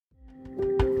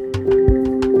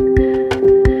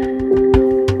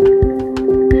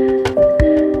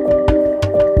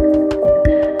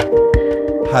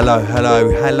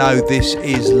hello. This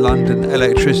is London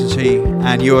Electricity,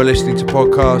 and you're listening to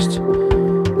podcast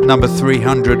number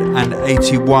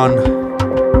 381.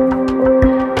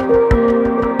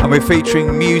 And we're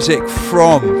featuring music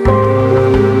from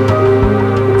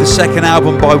the second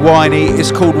album by Winey.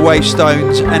 It's called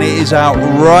Wavestones, and it is out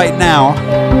right now.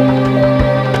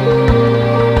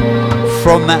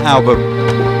 From that album,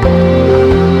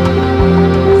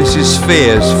 this is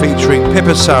Spheres featuring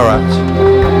Pippa Sarat.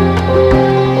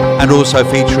 And also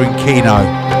featuring Kino.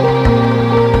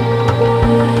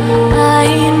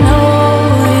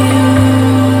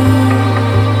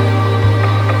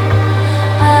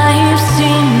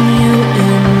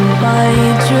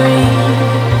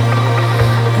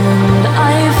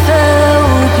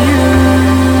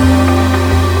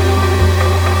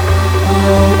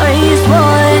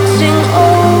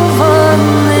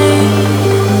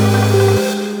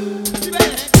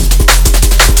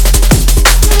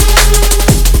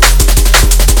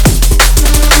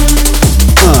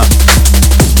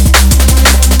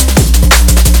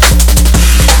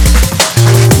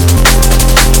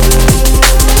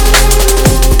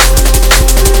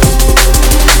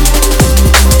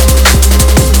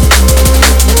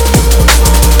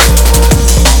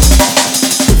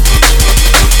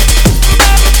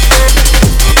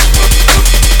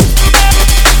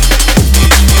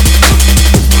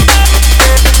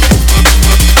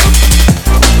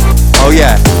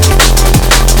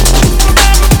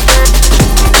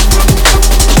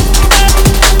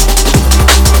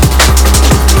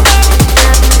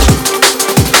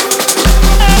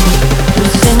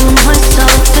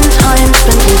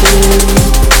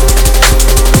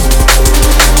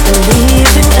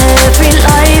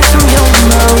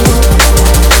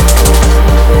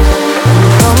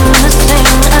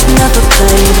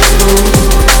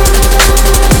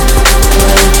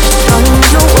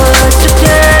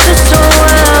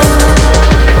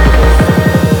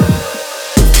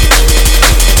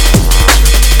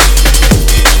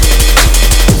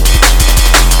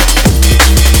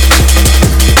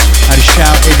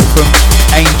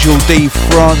 D.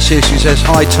 Francis, who says,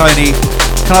 hi Tony,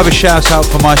 can I have a shout out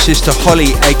for my sister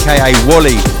Holly, aka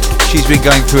Wally? She's been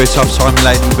going through a tough time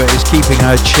lately, but is keeping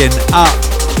her chin up.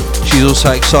 She's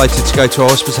also excited to go to a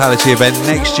hospitality event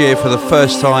next year for the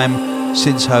first time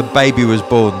since her baby was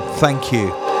born. Thank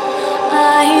you.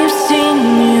 I've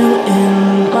seen you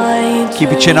in my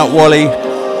Keep your chin up, Wally.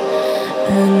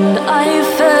 And I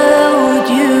felt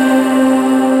you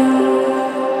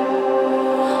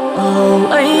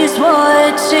always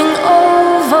watching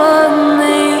over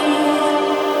me.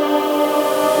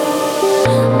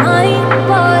 My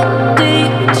body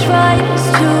tries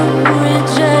to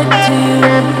reject you.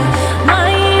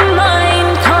 My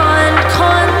mind can't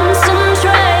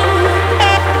concentrate.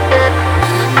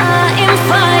 I am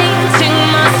fighting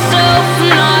myself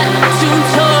not to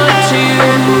touch you.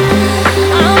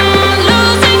 I'm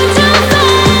losing to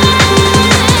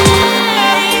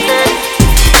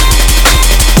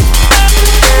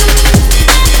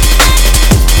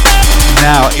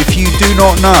Now, if you do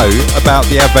not know about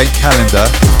the Advent calendar,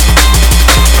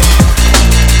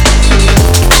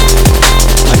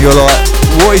 and you're like,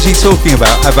 what is he talking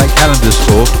about Advent calendars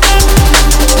for?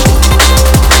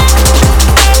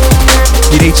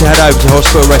 You need to head over to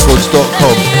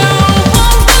hospitalrecords.com.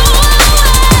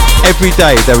 Every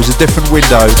day there is a different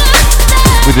window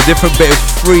with a different bit of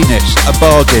freeness, a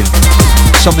bargain,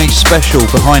 something special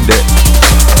behind it.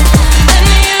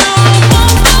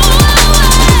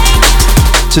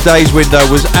 Today's window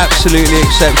was absolutely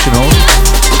exceptional.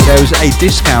 There was a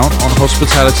discount on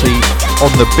hospitality on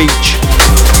the beach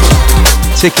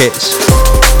tickets.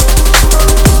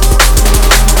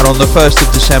 And on the 1st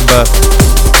of December,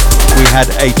 we had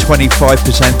a 25%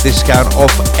 discount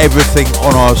off everything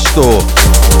on our store.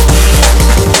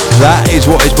 That is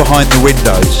what is behind the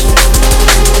windows.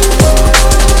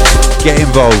 Get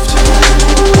involved.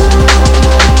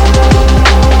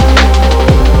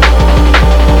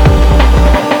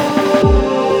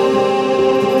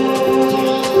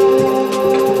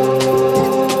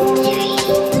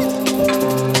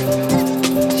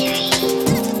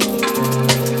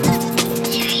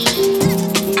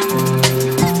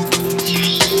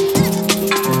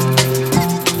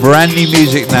 Brand new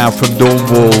music now from Dawn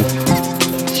Wall,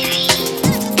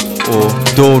 or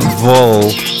Dawn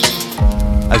Vol,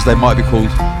 as they might be called.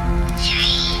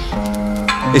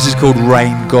 This is called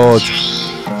Rain God,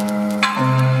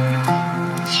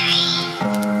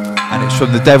 and it's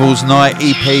from the Devil's Night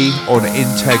EP on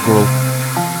Integral.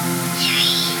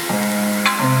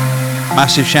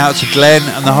 Massive shout to Glenn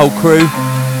and the whole crew.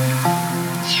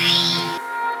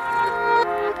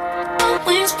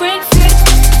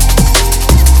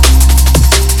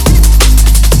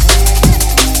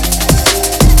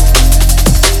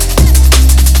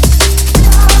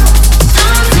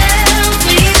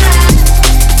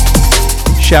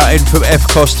 shout in from F.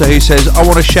 Costa, who says, I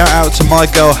want to shout out to my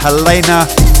girl Helena,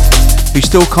 who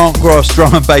still can't grasp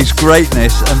drum and bass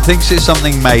greatness and thinks it's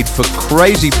something made for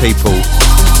crazy people,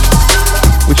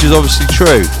 which is obviously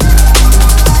true.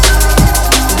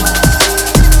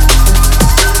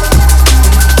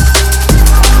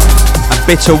 And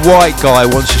Bitter White Guy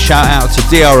wants to shout out to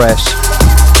DRS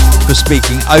for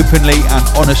speaking openly and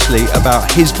honestly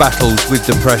about his battles with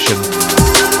depression.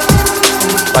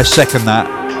 I second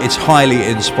that. It's highly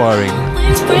inspiring.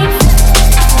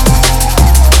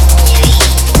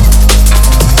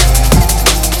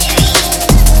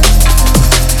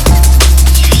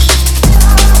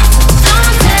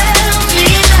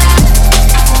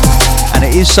 And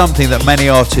it is something that many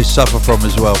artists suffer from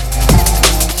as well,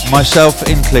 myself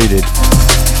included.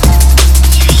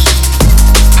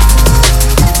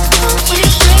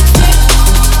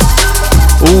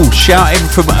 Ooh, shouting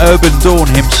from Urban Dawn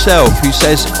himself, who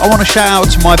says, I want to shout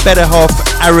out to my better half,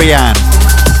 Ariane,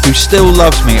 who still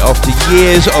loves me after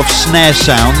years of snare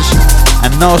sounds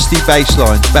and nasty bass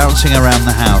lines bouncing around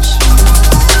the house.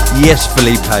 Yes,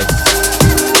 Felipe.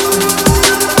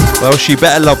 Well, she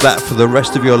better love that for the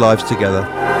rest of your lives together.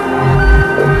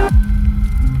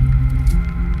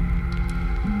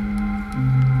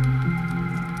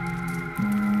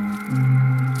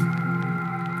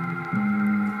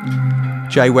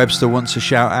 Jay Webster wants to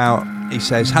shout out. He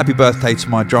says, happy birthday to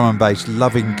my drum and bass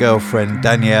loving girlfriend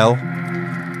Danielle.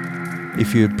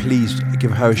 If you would please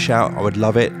give her a shout, I would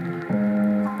love it.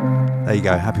 There you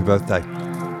go, happy birthday.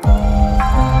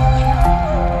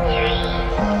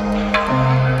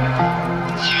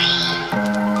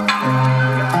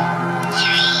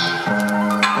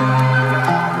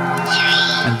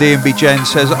 And DMB Jen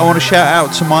says, I want to shout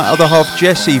out to my other half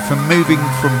Jessie for moving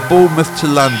from Bournemouth to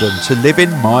London to live in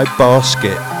my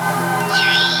basket.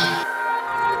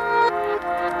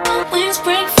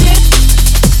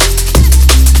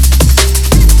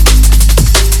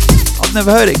 I've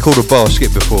never heard it called a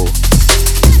basket before.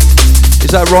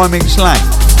 Is that rhyming slang?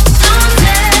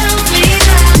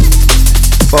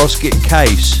 Basket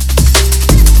case.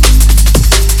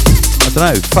 I don't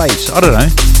know, face, I don't know.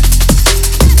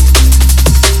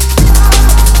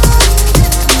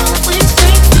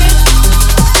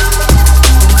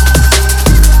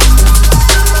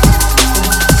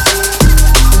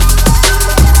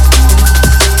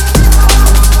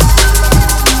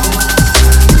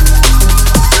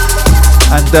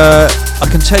 And I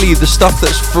can tell you the stuff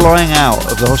that's flying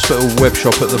out of the hospital web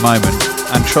shop at the moment,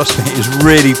 and trust me, it is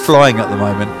really flying at the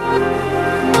moment.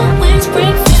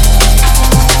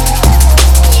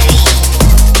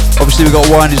 Obviously we've got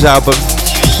Winder's album,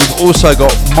 we've also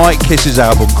got Mike Kiss's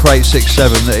album, Crate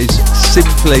 67, that is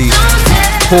simply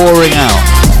pouring out.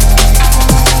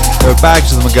 There are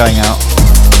bags of them are going out.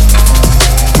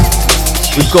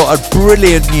 We've got a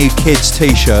brilliant new kids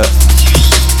t-shirt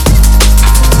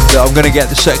that I'm going to get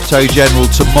the Secretary General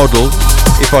to model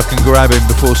if I can grab him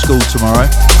before school tomorrow.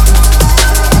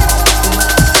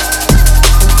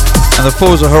 And the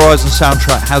Forza Horizon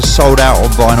soundtrack has sold out on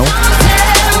vinyl.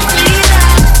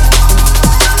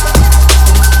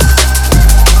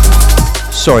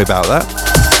 Sorry about that.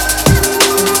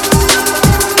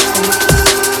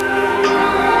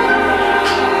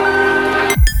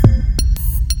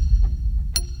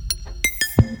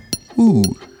 Ooh,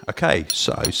 okay,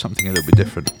 so something a little bit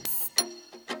different.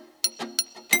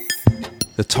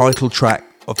 The title track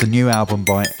of the new album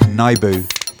by Naibu.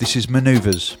 This is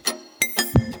Maneuvers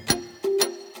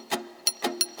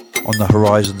on the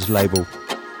Horizons label.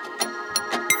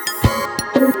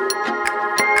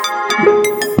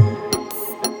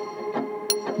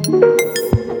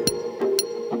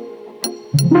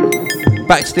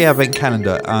 Back to the Advent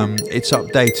calendar. It's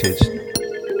updated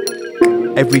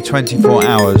every 24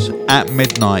 hours at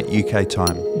midnight UK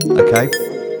time. Okay.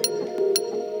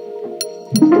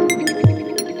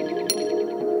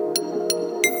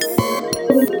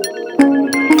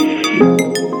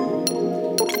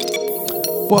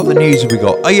 What other news have we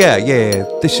got? Oh yeah.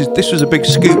 This was a big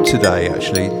scoop today,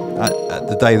 actually, at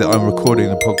the day that I'm recording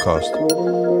the podcast.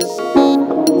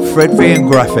 Fred V and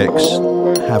Graphics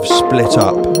have split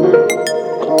up.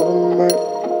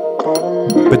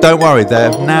 But don't worry,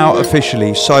 they're now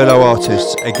officially solo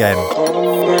artists again.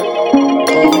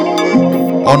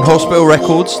 On Hospital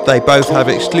Records, they both have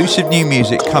exclusive new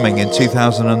music coming in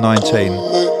 2019.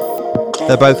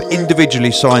 They're both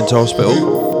individually signed to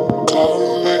Hospital.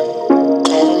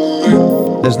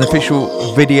 There's an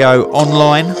official video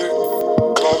online,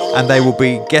 and they will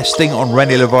be guesting on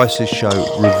Rennie LeVice's show,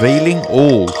 revealing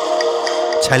all,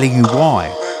 telling you why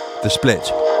the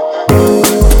split.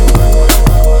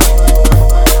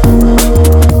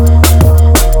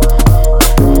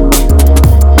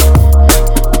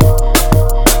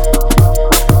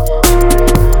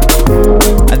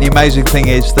 amazing thing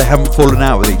is they haven't fallen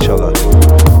out with each other.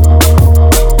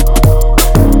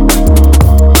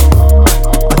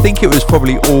 I think it was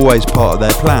probably always part of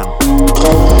their plan.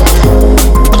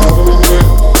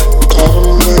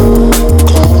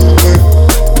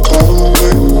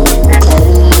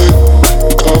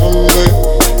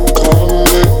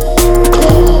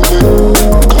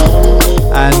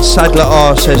 And Sadler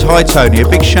R says, hi Tony, a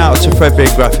big shout out to Fred V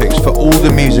Graphics for all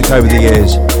the music over the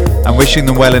years and wishing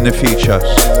them well in the future.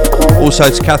 Also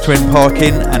to Catherine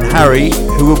Parkin and Harry,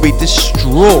 who will be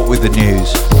distraught with the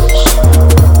news.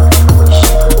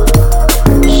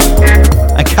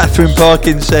 And Catherine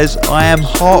Parkin says, I am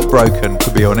heartbroken,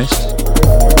 to be honest.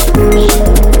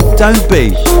 Don't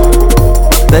be.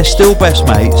 They're still best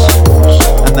mates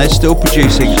and they're still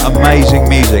producing amazing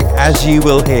music, as you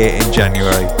will hear in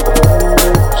January.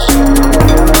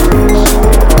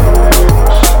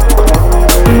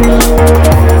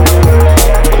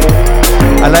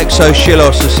 Alexo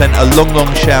Shilos has sent a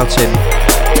long shout in.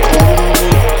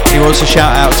 He wants to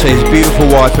shout out to his beautiful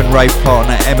wife and rave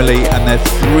partner Emily and their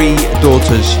 3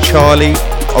 daughters, Charlie,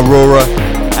 Aurora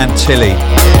and Tilly,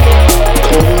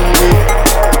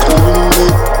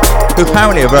 who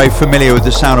apparently are very familiar with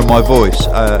the sound of my voice.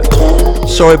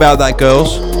 Sorry about that,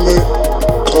 girls.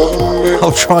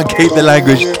 I'll try and keep the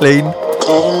language clean.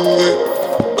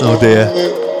 Oh dear.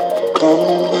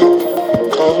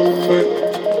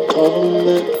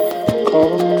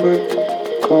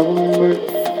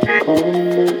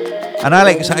 And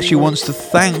Alex actually wants to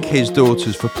thank his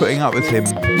daughters for putting up with him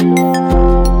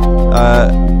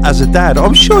as a dad.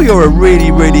 I'm sure you're a really,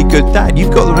 really good dad.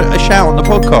 You've got a shout on the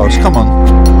podcast. Come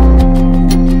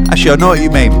on. Actually, I know what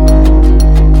you mean.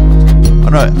 I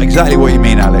know exactly what you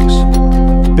mean, Alex.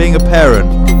 Being a parent.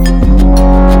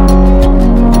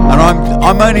 And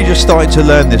I'm only just starting to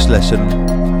learn this lesson.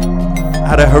 I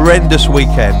had a horrendous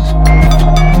weekend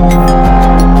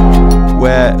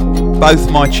where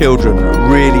both my children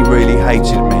really, really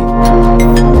hated me.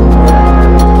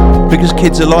 Because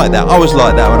kids are like that. I was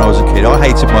like that when I was a kid. I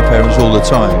hated my parents all the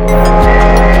time.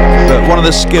 But one of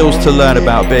the skills to learn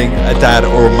about being a dad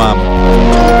or a mum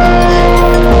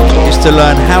is to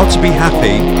learn how to be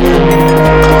happy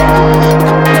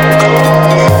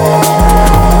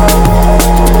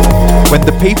when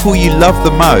the people you love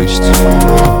the most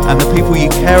and the people you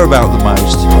care about the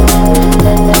most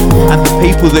and the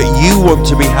people that you want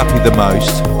to be happy the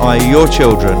most, i.e. your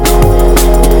children,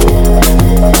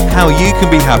 how you can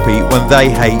be happy when they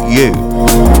hate you.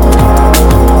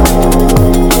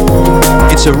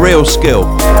 It's a real skill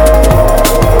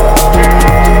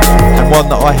and one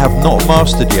that I have not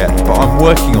mastered yet, but I'm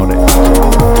working on it.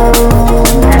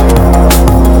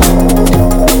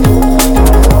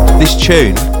 This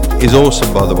tune is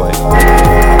awesome, by the way.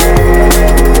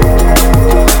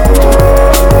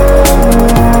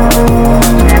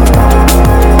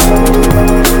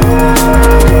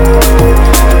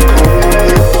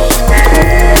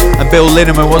 And Bill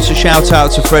Linneman wants to shout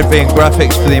out to Fred V and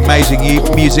Graphics for the amazing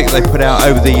music they put out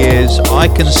over the years. I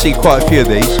can see quite a few of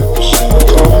these.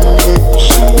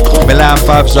 Milan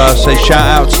Bavza says, shout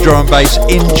out to drum and bass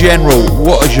in general.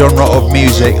 What a genre of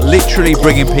music, literally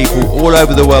bringing people all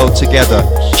over the world together.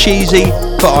 Cheesy,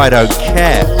 but I don't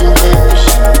care.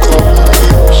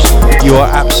 You are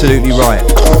absolutely right.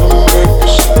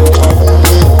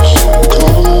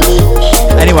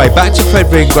 Anyway, back to Fred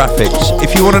V and Graphics.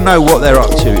 If you want to know what they're up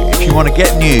to, if you want to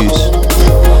get news,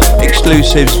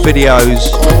 exclusives,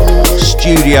 videos,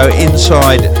 studio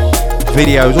inside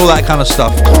videos, all that kind of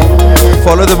stuff,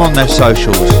 follow them on their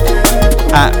socials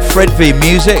at Fred V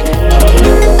Music,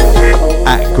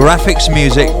 at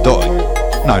graphicsmusic.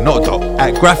 No, not dot.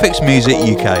 At Graphics Music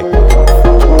UK.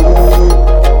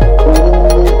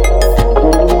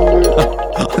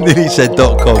 I nearly said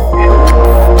 .com.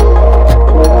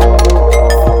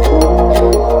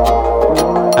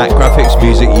 At Graphics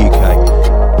Music UK.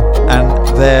 And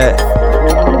they're,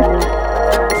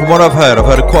 from what I've heard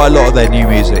quite a lot of their new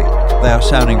music. They are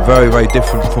sounding very, very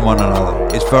different from one another.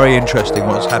 It's very interesting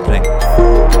what's happening.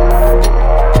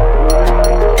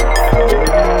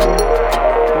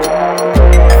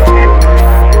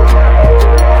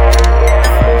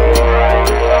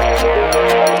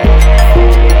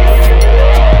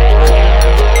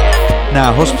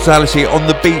 Now, Hospitality on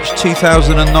the Beach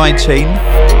 2019.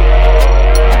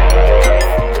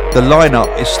 The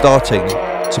lineup is starting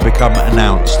to become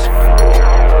announced.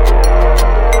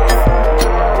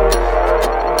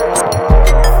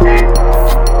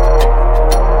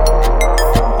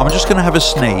 I'm just going to have a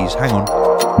sneeze, hang on.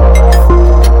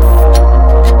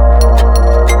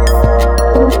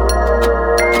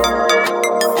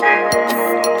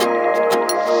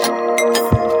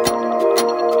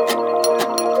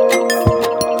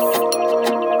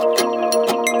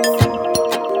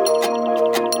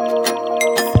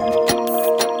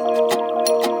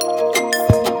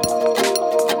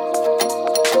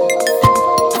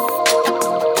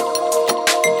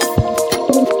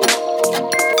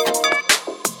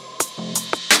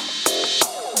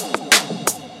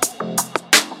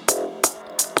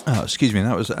 Oh, excuse me,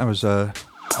 that was a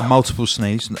multiple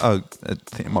sneeze. Oh, I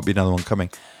think it might be another one coming.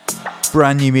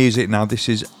 Brand new music now. This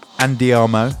is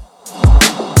Andiamo.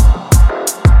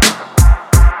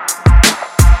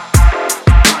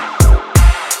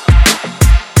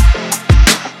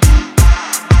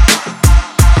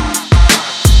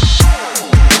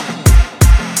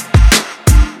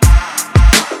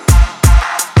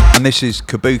 And this is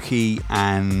Kabuki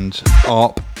and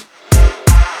ARP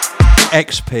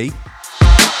XP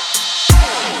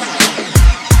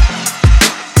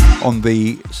on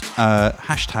the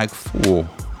 #4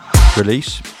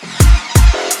 release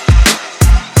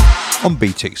on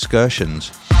Beat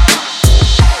Excursions.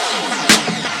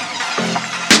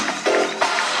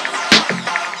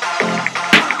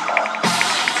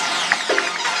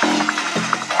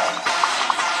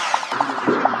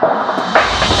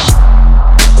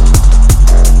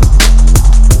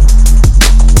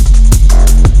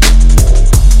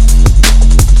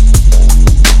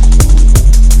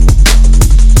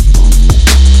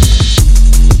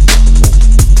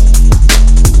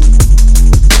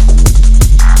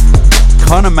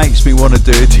 Kind of makes me want to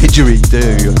do a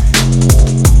didgeridoo.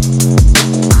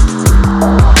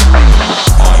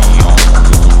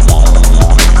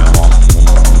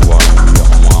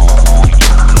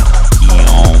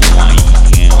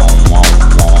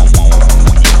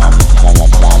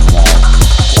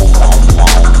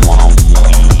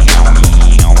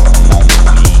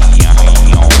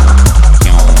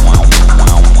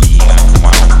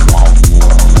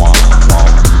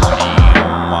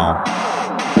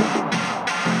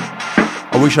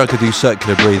 I wish I could do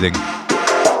circular breathing.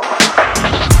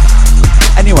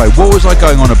 Anyway, what was I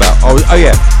going on about? Oh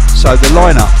yeah, so the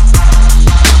lineup.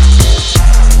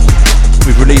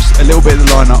 We've released a little bit of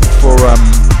the lineup for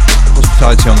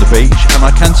Hospitality on the Beach, and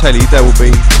I can tell you there will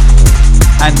be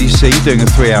Andy C doing a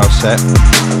 3-hour set,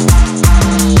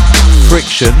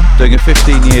 Friction doing a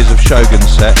 15 years of Shogun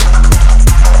set,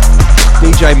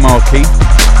 DJ Marky,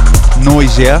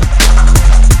 Noisia,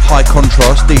 High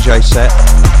Contrast DJ set,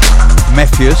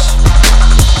 Mephius,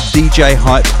 DJ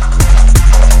Hype.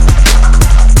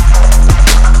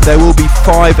 There will be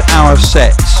 5-hour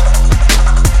sets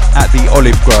at the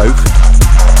Olive Grove,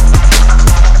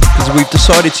 because we've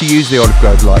decided to use the Olive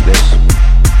Grove like this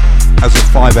as a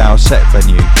 5-hour set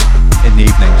venue in the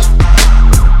evenings.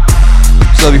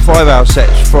 So there'll be 5-hour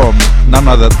sets from none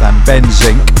other than Ben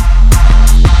Zink,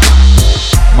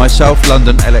 myself,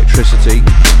 London Electricity,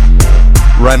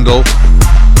 Randall,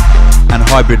 and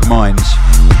Hybrid Minds.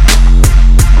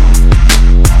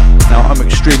 Now, I'm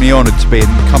extremely honoured to be in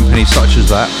company such as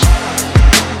that,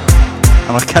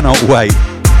 and I cannot wait.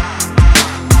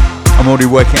 I'm already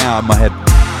working it out in my head.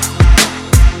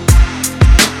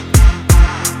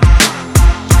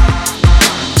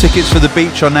 Tickets for the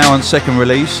beach are now on second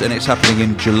release, and it's happening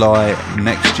in July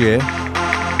next year.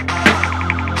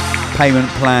 Payment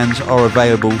plans are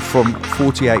available from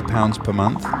 £48 per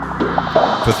month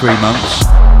for 3 months.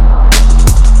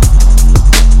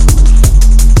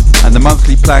 And the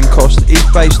monthly plan cost is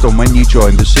based on when you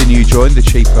join. The sooner you join, the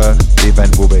cheaper the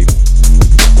event will be.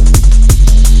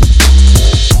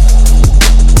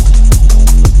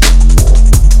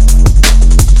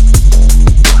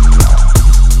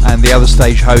 And the other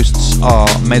stage hosts are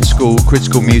Med School,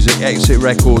 Critical Music, Exit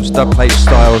Records, Dubplate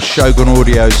Styles, Shogun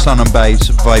Audio, Sun and Bass,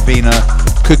 Vibina,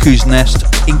 Cuckoo's Nest,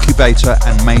 Incubator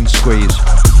and Main Squeeze.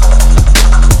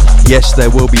 Yes, there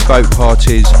will be boat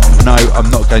parties. No, I'm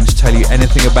not going to tell you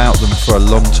anything about them for a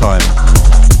long time.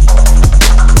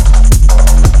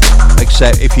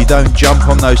 Except if you don't jump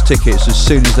on those tickets as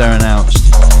soon as they're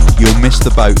announced, you'll miss the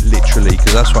boat, literally,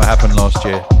 because that's what happened last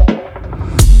year.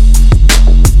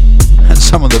 And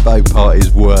some of the boat parties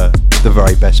were the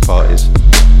very best parties.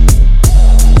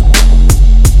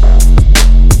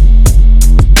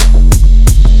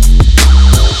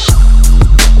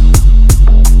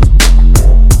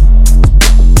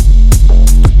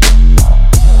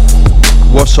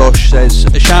 Wasosh says,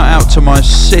 a shout out to my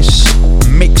sis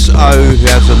Mix-O, who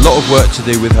has a lot of work to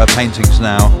do with her paintings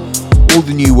now. All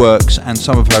the new works and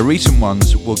some of her recent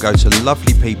ones will go to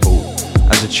lovely people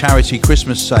as a charity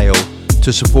Christmas sale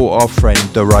to support our friend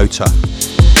Dorota.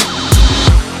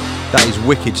 That is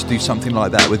wicked to do something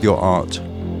like that with your art.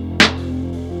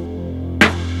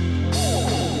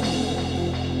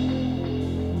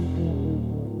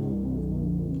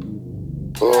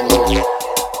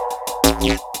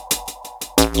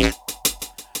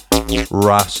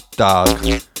 Russ Dog.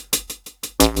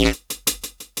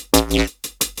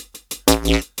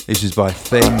 This is by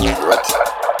Thing.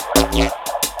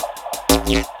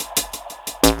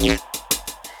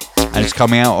 And it's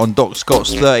coming out on Doc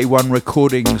Scott's 31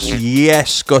 Recordings.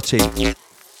 Yes, Scotty.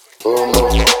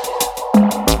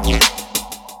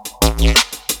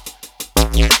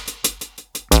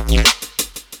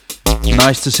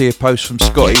 Nice to see a post from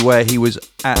Scotty where he was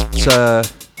at, I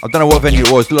don't know what venue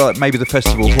it was, like maybe the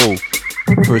Festival Hall,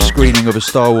 for a screening of a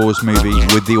Star Wars movie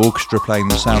with the orchestra playing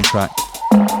the soundtrack.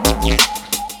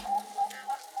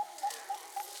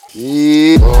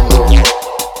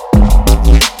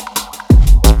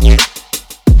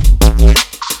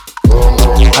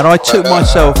 And I took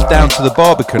myself down to the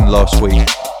Barbican last week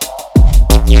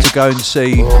to go and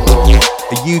see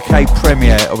a UK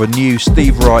premiere of a new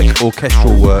Steve Reich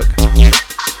orchestral work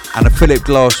and a Philip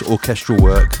Glass orchestral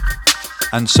work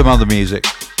and some other music.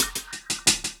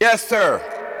 Yes, sir.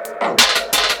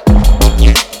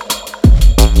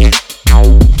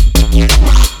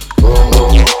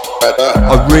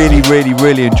 I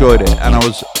really enjoyed it, and I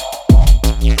was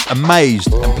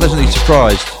amazed and pleasantly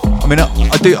surprised. I mean,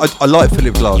 I like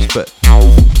Philip Glass, but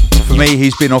for me,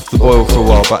 he's been off the boil for a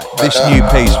while, but this new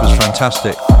piece was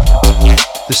fantastic.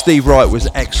 The Steve Reich was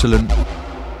excellent.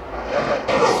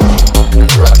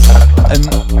 And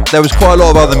there was quite a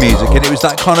lot of other music, and it was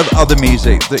that kind of other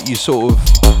music that you sort of,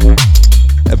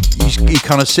 you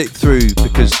kind of sit through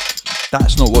because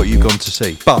that's not what you've gone to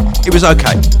see. But it was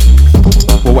okay.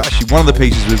 Well, actually, one of the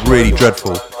pieces was really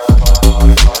dreadful.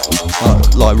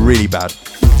 Like really bad.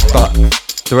 But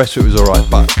the rest of it was alright.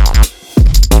 But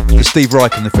the Steve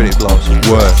Reich and the Philip Glass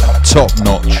were top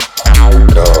notch.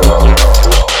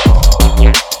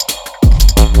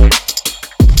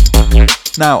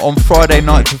 Now, on Friday,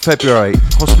 9th of February,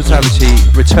 Hospitality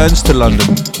returns to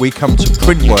London. We come to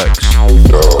Printworks.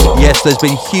 Yes, there's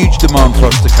been huge demand for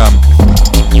us to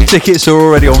come. Tickets are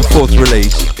already on fourth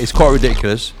release. It's quite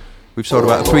ridiculous. We've sold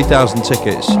about 3,000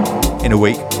 tickets in a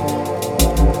week.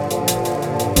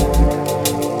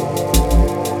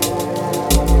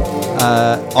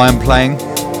 I am playing.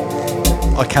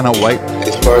 I cannot wait.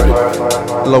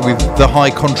 Along with the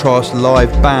High Contrast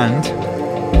live band,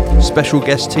 special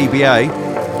guest TBA,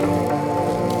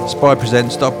 Spy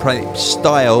Presents, Dub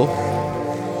Style,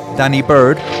 Danny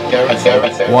Bird,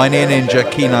 Winey Ninja,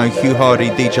 Kino, Hugh Hardy,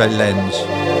 DJ Lenz.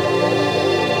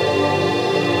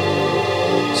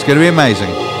 It's going to be amazing.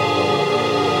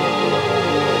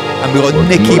 And we've got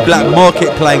Nicky Black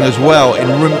Market playing as well in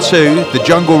room 2, the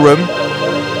Jungle Room.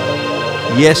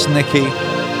 Yes, Nicky.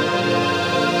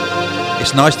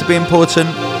 It's nice to be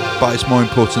important, but it's more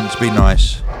important to be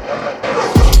nice.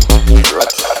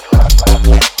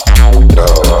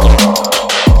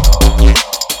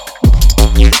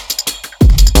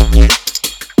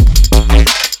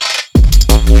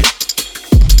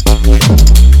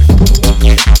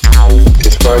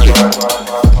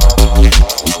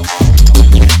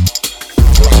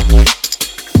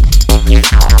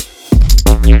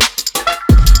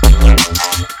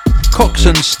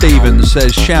 Coxon Stevens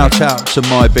says, shout out to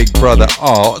my big brother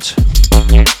Art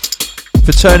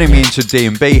for turning me into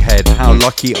D&B head. How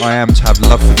lucky I am to have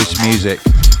love for this music.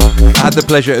 I had the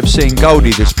pleasure of seeing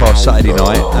Goldie this past Saturday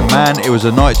night, and man, it was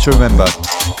a night to remember.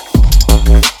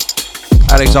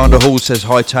 Alexander Hall says,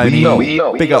 hi Tony,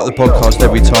 big up the podcast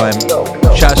every time.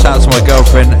 Shouts out to my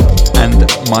girlfriend and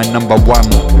my number one,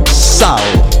 Sal.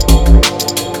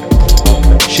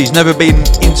 She's never been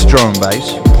into drum and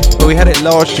bass, but we had it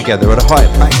large together at a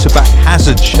Hype back-to-back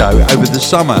Hazard show over the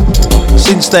summer.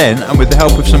 Since then, and with the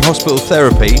help of some hospital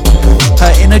therapy,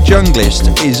 her inner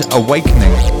junglist is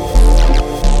awakening.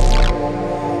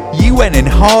 You went in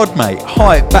hard, mate.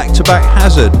 Hype back-to-back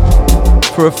Hazard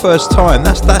for a first time.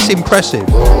 That's impressive.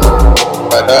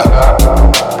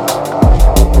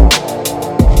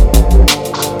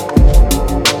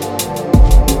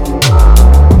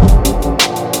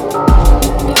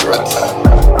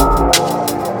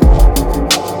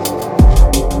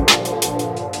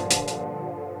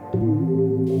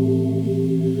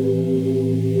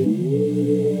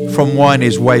 From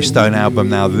Winey's Waystone album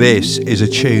now, this is a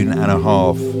tune and a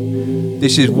half.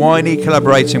 This is Winey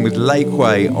collaborating with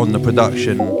Lakeway on the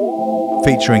production,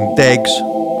 featuring Degs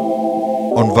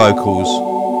on vocals.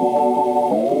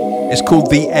 It's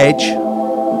called The Edge,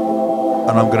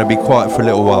 and I'm going to be quiet for a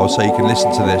little while so you can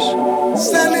listen to this.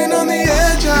 Standing on the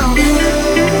edge out here.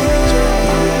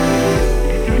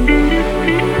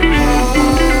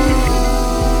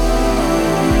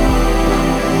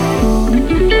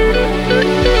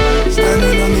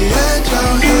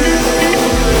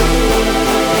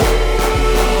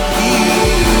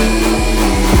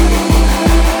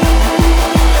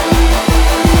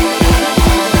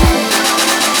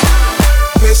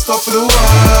 Off of the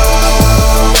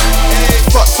wall,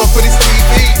 fucked off of this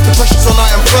TV. The pressure's on, I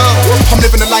am firm. I'm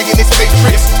living a life in this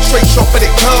matrix. Straight shot but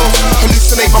it curls.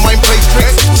 Hallucinate, my mind plays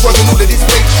tricks. Swerving all of this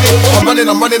fake shit. I'm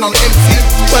running on empty.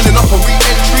 Burning up a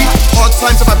re-entry. Hard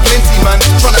times I've had plenty, man.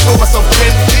 Trying to build myself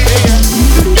gently.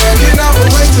 Working out a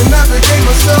way to navigate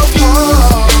myself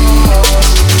hard.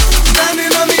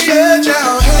 Standing on the edge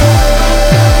out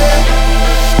here.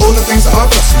 All the things that I've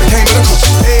lost became at a cost.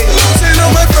 Losing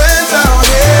all my friends out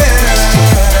here.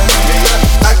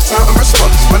 Act out and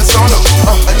response when it's on up.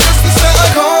 I just decide I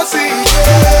can't see.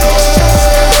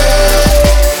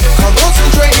 Can't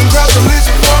concentrate and grab some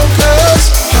losing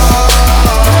focus.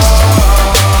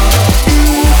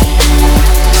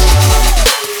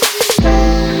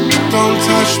 Don't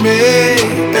touch me.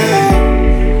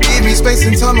 Give me space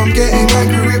and time, I'm getting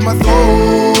angry with my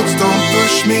thoughts. Don't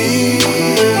push me.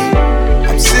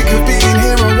 I'm sick of being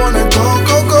here, I wanna go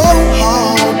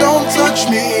home. Don't touch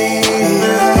me.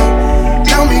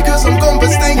 Tell me cause I'm gone but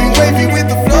staying wavy with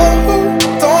the flow.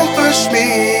 Don't push me.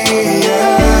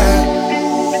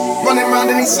 Running round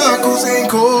in these circles ain't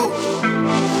cool.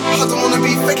 I don't wanna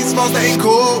be faking smiles that ain't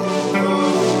cool.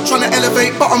 Trying to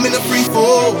elevate but I'm in a free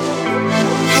fall.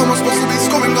 How am I supposed to be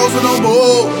scoring goals with no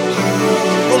ball?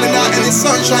 Rolling out in the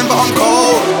sunshine but I'm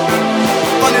cold.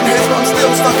 Running heads but I'm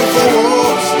still stuck in four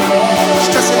walls.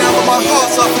 Stressing out but my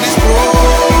heart's up in this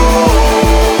brawl.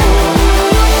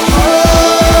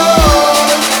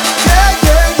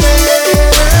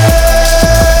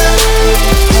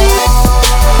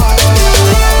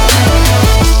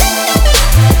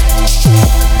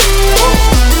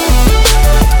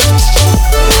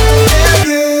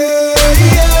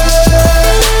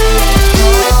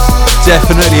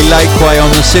 Definitely Lakeway on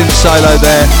the synth solo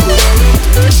there.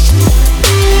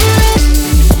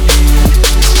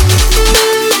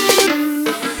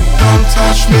 Don't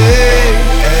touch me.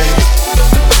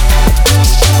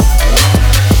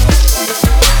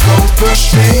 Don't push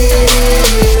me.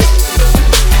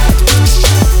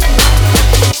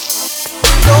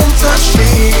 Don't touch me.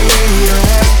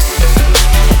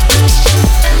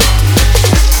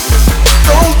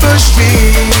 Don't push me.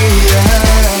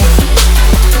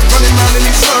 Running round in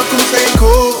these circles ain't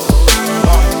cool.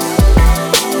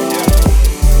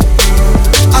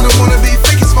 I don't wanna be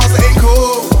faking smiles that ain't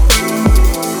cool.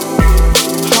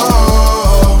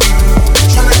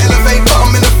 Trying to elevate but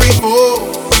I'm in a free fall.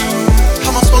 How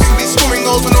am I supposed to be scoring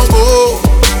goals with no ball?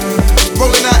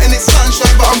 Rolling out in this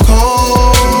sunshine but I'm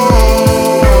cold.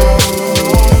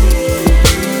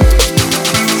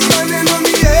 Standing on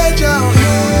the edge out here.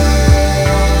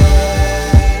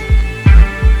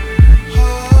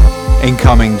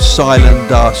 Incoming Silent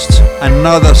Dust,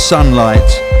 Another Sunlight.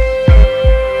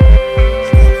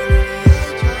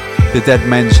 The Dead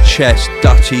Men's Chest,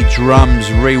 Dutty Drums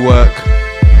rework.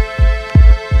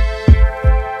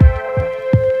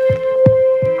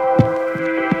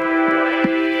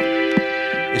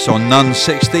 It's on Nun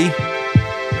 60.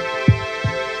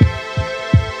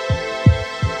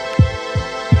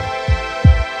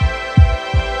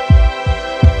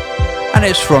 And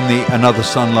it's from the Another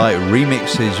Sunlight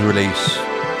remixes release.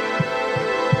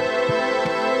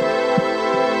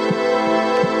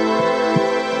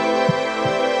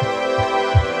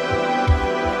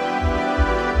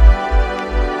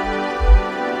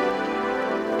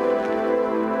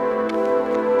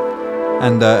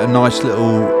 And a nice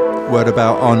little word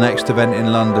about our next event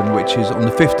in London, which is on the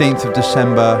 15th of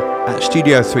December at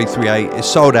Studio 338. It's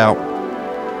sold out,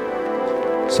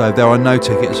 so there are no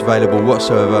tickets available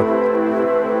whatsoever.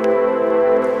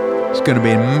 It's going to be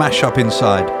in Mashup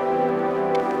Inside.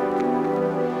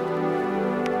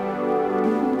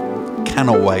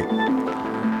 Cannot wait.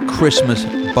 Christmas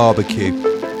barbecue.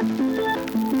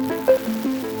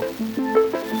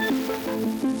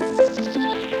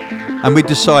 And we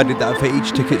decided that for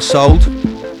each ticket sold,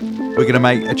 we're going to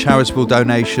make a charitable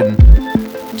donation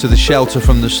to the Shelter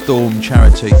from the Storm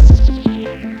charity.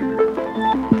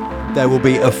 There will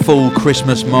be a full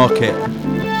Christmas market,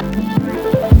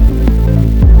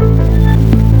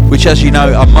 which, as you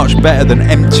know, are much better than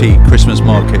empty Christmas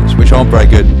markets, which aren't very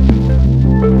good.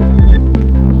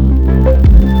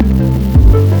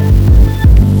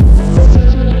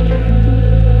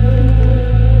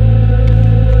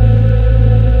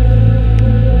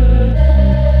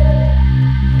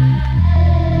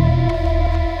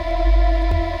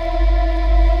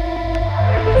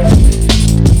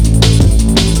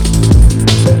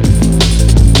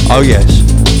 Oh yes.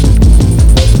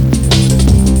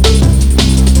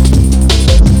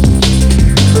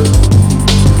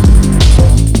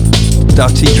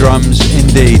 Dutty drums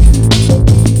indeed.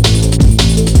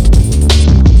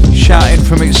 Shouting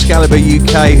from Excalibur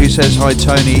UK, who says hi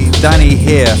Tony. Danny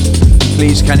here.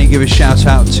 please can you give a shout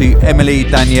out to Emily,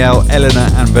 Danielle, Eleanor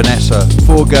and Vanessa,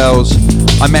 4 girls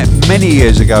I met many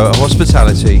years ago at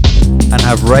Hospitality and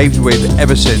have raved with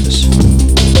ever since.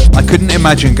 I couldn't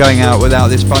imagine going out without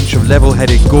this bunch of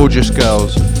level-headed, gorgeous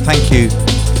girls. Thank you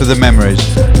for the memories.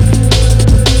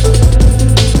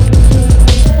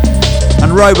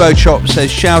 And RoboChop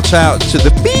says shout out to the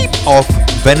beep off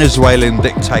Venezuelan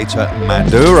dictator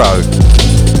Maduro.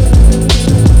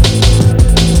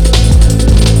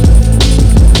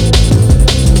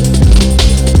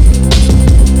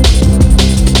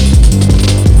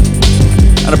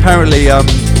 And apparently I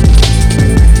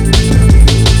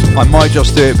might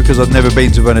just do it because I've never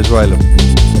been to Venezuela.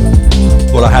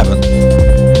 Well, I haven't.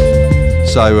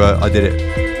 So I did it.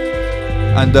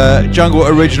 And Jungle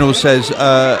Original says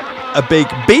a big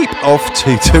beep off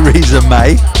to Theresa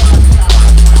May.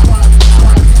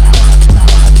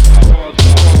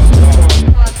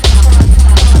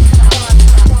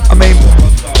 I mean,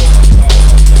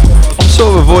 I'm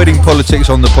sort of avoiding politics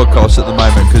on the podcast at the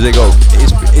moment because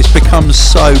it's become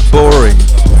so boring.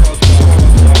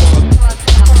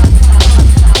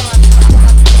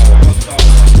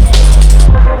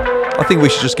 I think we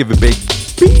should just give a big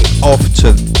beep off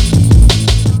to,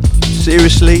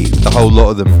 seriously, the whole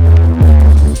lot of them.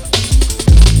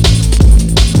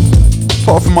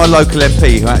 Apart from my local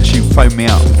MP who actually phoned me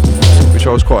up, which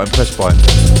I was quite impressed by.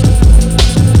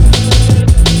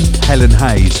 Helen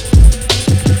Hayes.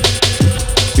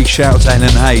 Big shout out to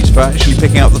Helen Hayes for actually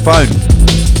picking up the phone.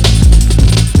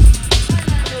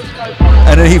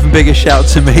 And an even bigger shout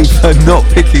to me for not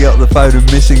picking up the phone and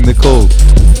missing the call.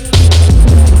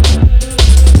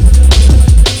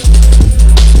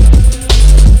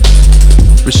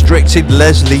 Restricted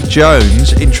Leslie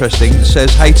Jones, interesting,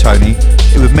 says, hey Tony,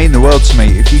 it would mean the world to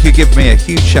me if you could give me a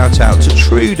huge shout out to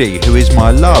Trudy, who is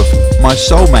my love, my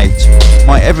soulmate,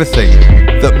 my everything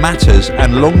that matters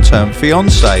and long-term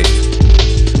fiance.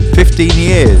 15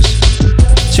 years,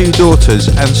 2 daughters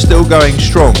and still going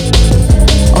strong.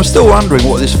 I'm still wondering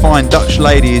what this fine Dutch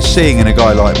lady is seeing in a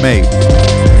guy like me.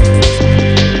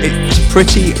 It's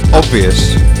pretty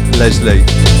obvious, Leslie.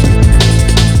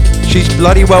 She's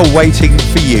bloody well waiting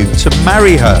for you to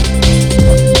marry her.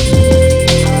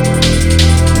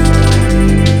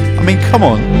 I mean, come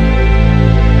on.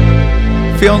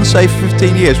 Fiancé for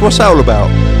 15 years, what's that all about?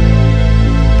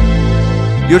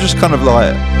 You're just kind of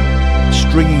like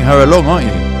stringing her along, aren't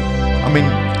you? I mean,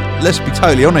 let's be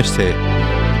totally honest here.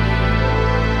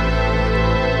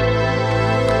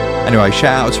 Anyway,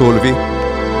 shout out to all of you.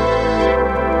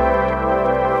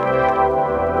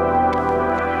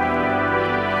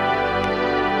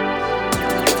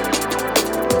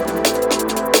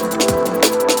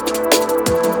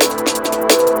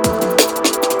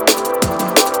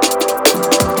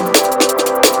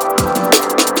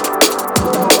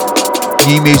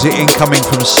 New music incoming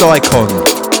from Psycon.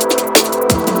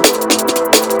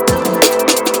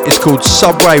 It's called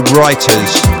Subway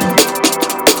Writers.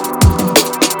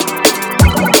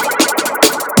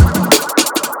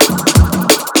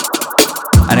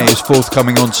 And it is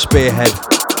forthcoming on Spearhead.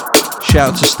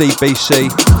 Shout out to Steve BC.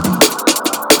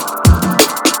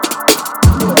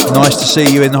 Nice to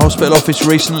see you in the hospital office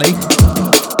recently.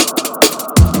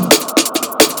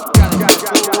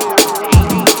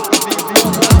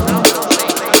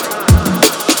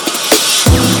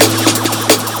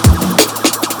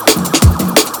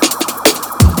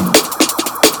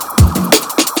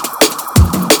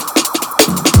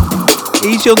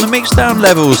 Easy on the mixdown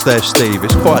levels there, Steve.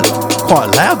 It's quite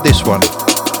loud, this one.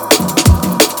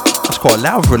 That's quite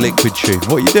loud for a Liquid tune.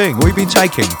 What are you doing? What have you been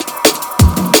taking?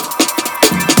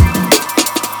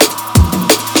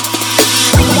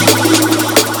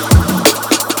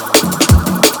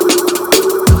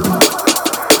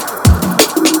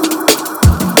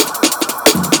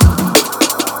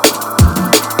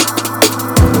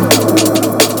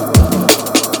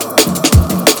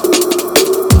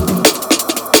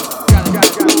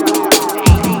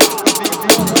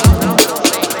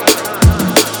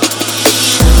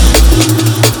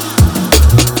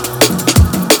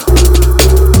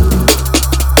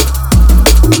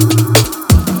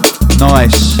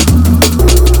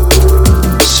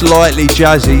 Slightly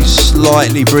jazzy,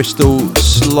 slightly Bristol,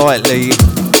 slightly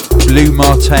Blue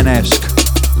Martin-esque,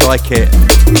 like it.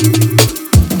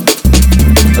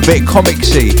 A bit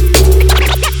comicsy.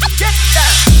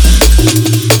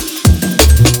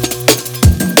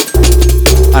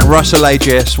 And Russell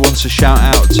AJS wants a shout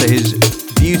out to his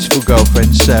beautiful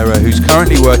girlfriend Sarah, who's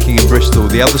currently working in Bristol,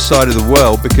 the other side of the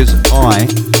world, because I,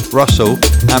 Russell,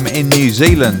 am in New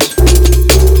Zealand.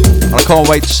 And I can't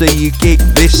wait to see you gig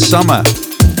this summer.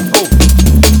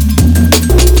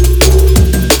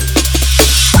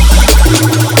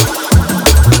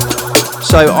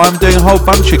 So I'm doing a whole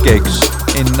bunch of gigs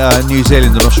in New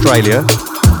Zealand and Australia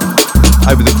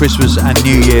over the Christmas and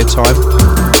New Year time.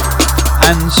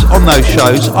 And on those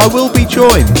shows, I will be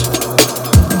joined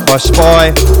by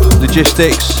Spy,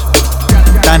 Logistics,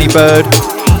 Danny Bird,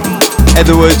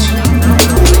 Etherwood,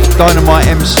 Dynamite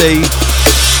MC,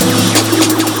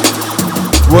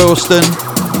 Royalston,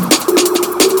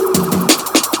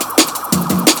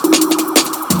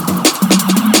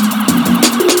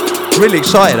 really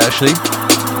excited actually.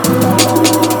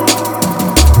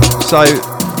 So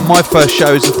my first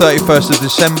show is the 31st of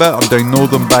December. I'm doing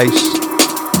Northern Bass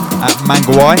at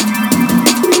Mangawai.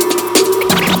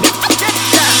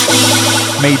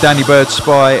 Me, Danny Bird,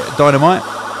 Spy, Dynamite.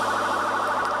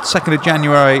 2nd of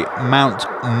January, Mount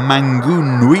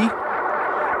Maunganui,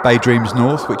 Bay Dreams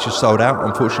North, which is sold out,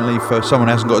 unfortunately, for someone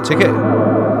who hasn't got a ticket.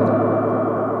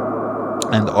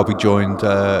 And I'll be joined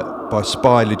by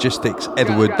Spy, Logistics,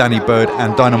 Etherwood, Danny Bird,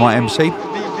 and Dynamite MC.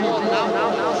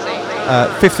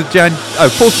 4th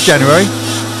of January,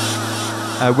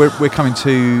 we're coming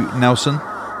to Nelson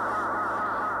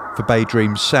for Bay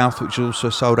Dreams South, which is also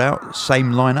sold out.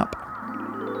 Same lineup.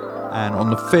 And on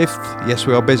the 5th, yes,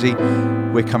 we are busy,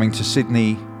 we're coming to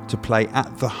Sydney to play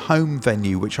at the Home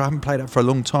venue, which I haven't played at for a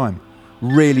long time.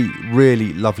 Really,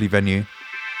 really lovely venue.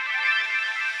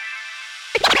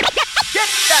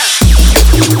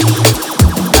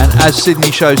 And as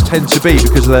Sydney shows tend to be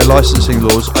because of their licensing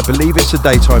laws, I believe it's a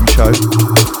daytime show.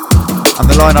 And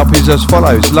the lineup is as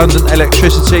follows: London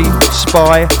Electricity,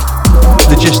 Spy,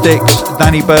 Logistics,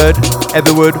 Danny Bird,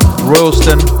 Etherwood,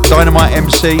 Royalston, Dynamite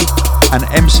MC, and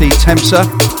MC Tempsa.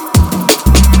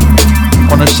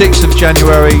 On the 6th of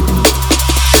January,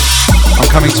 I'm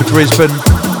coming to Brisbane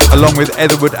along with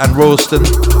Etherwood and Royalston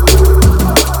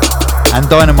and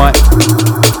Dynamite.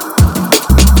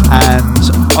 And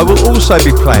I will also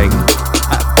be playing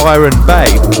at Byron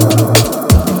Bay.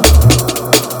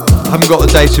 I haven't got the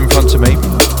date in front of me.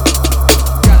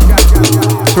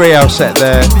 3-hour set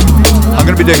there. I'm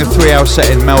going to be doing a 3-hour set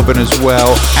in Melbourne as well,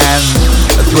 and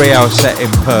a 3-hour set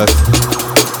in Perth,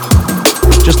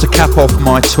 just to cap off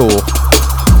my tour.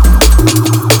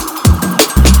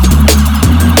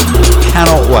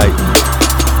 Cannot wait.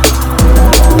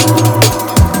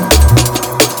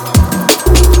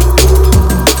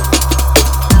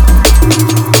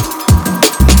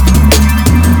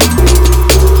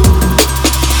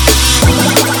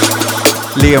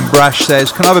 Liam Brash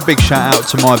says, can I have a big shout out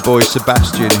to my boy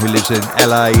Sebastian, who lives in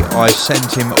LA. I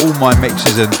sent him all my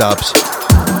mixes and dubs.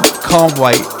 Can't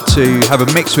wait to have a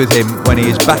mix with him when he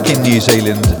is back in New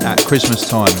Zealand at Christmas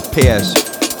time. P.S.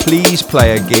 Please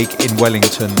play a gig in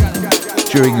Wellington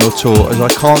during your tour, as I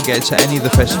can't get to any of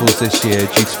the festivals this year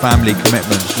due to family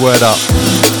commitments. Word up.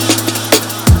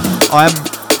 I am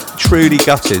truly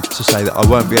gutted to say that I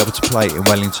won't be able to play in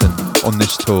Wellington on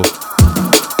this tour.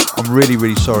 I'm really,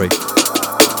 really sorry.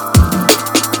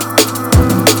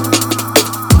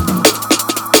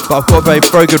 But I've got a very,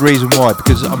 very good reason why,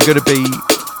 because I'm going to be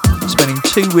spending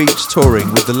 2 weeks touring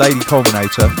with the Lady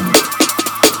Culminator,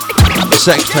 the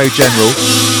Secretary General,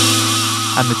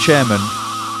 and the Chairman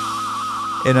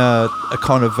in a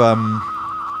kind of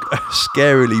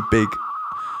scarily big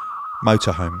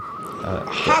motorhome.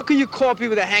 How can you call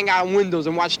people that hang out in windows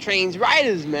and watch trains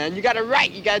riders, man? You gotta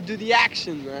write, you gotta do the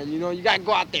action, man. You know, you gotta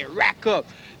go out there, rack up.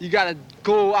 You gotta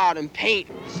go out and paint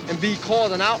and be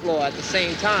called an outlaw at the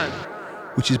same time.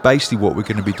 Which is basically what we're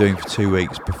going to be doing for 2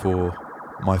 weeks before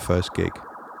my first gig.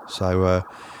 So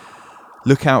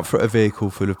look out for a vehicle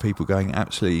full of people going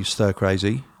absolutely stir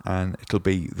crazy, and it'll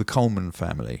be the Coleman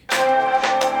family.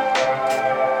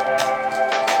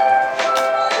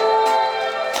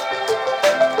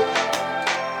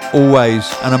 Always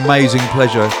an amazing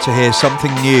pleasure to hear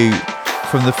something new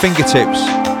from the fingertips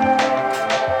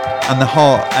and the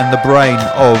heart and the brain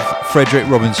of Frederick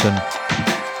Robinson.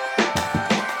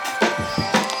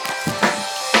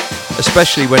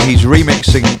 Especially when he's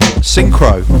remixing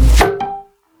Synchro.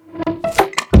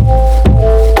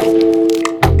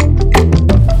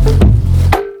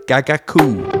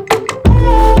 Gagaku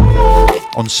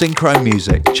on Synchro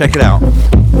Music. Check it out.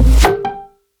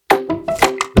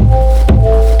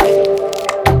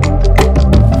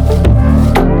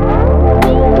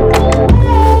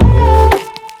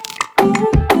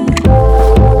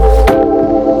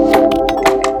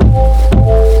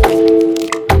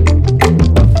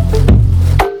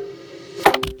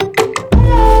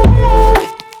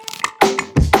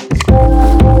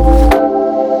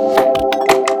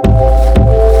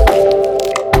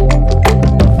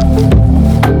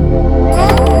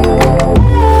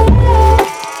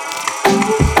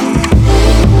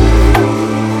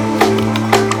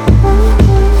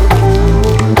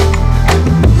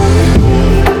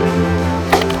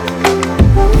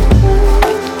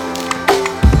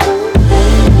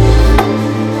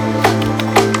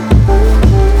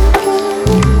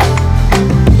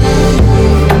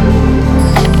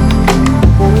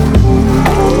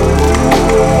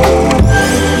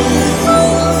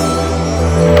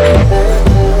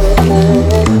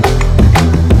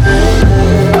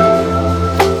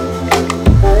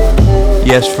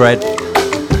 Yes, Fred.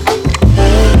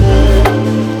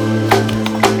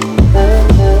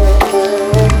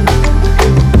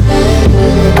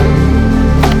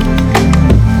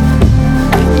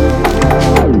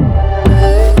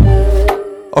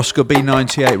 Oscar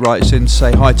B98 writes in to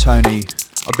say, hi Tony,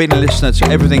 I've been a listener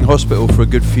to Everything Hospital for a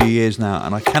good few years now,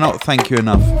 and I cannot thank you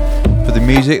enough for the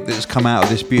music that's come out of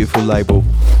this beautiful label.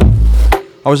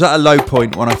 I was at a low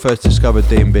point when I first discovered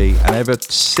D&B, and ever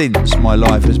since my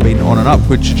life has been on an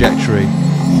upward trajectory.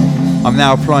 I'm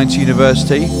now applying to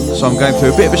university, so I'm going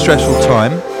through a bit of a stressful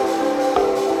time,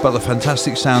 but the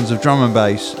fantastic sounds of drum and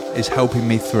bass is helping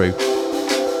me through.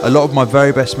 A lot of my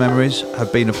very best memories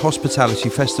have been of hospitality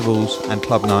festivals and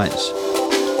club nights,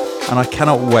 and I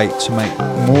cannot wait to make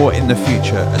more in the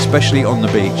future, especially on the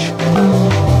beach.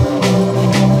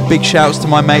 Big shouts to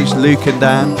my mates Luke and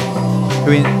Dan,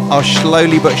 who are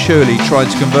slowly but surely trying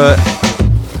to convert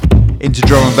into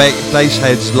drum and bass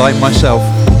heads like myself.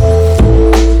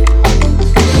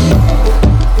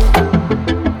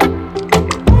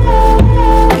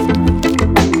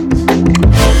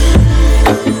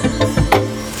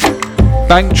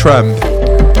 Bank Tramp.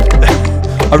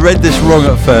 I read this wrong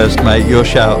at first, mate, your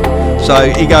shout. So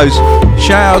he goes,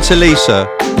 shout out to Lisa,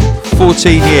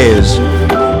 14 years.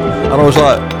 And I was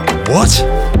like, what?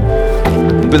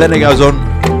 But then it goes on,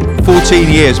 14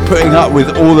 years putting up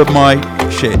with all of my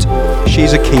shit.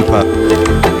 She's a keeper.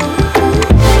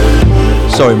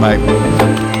 Sorry, mate.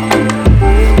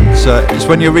 So it's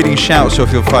when you're reading shouts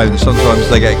off your phone, sometimes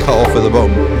they get cut off at the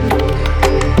bottom.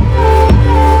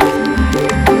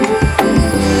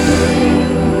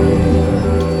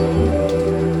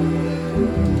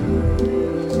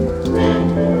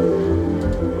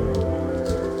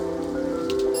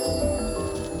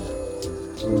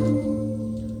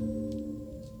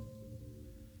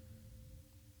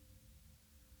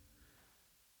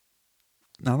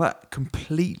 Now that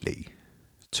completely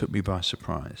took me by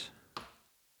surprise.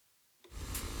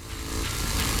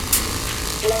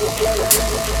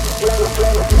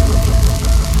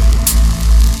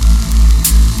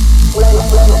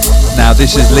 Now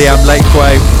this is Liam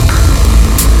Lakeway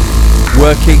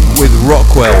working with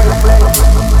Rockwell.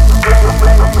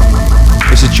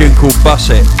 It's a tune called Bus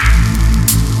It.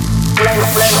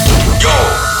 Yo!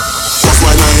 What's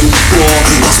my name?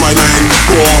 What's my name?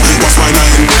 What's my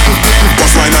name?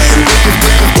 What's my name?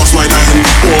 What's my name?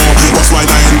 What's my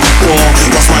name?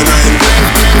 What's my name?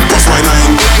 What's my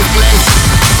name?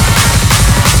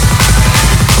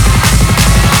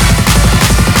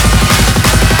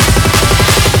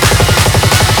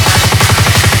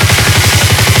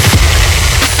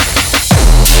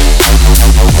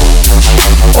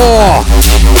 Oh!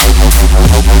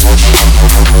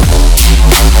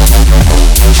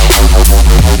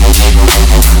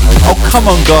 Oh, come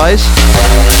on, guys.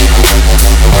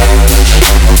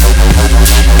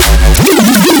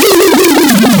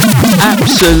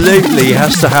 Absolutely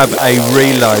has to have a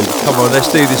reload. Come on,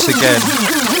 let's do this again.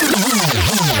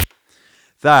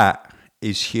 That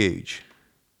is huge.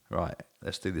 Right,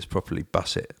 let's do this properly.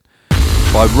 Bus It.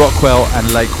 By Rockwell and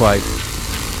Lakeway.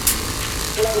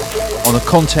 On the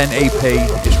Content EP.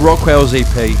 It's Rockwell's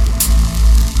EP.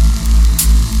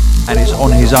 And it's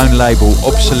on his own label,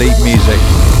 Obsolete Music.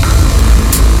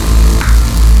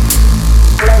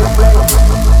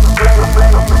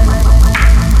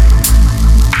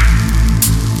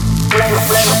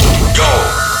 Go!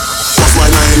 What's my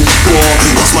name?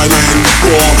 What's my name?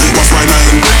 What's my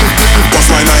name? What's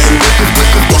my name? What's my name?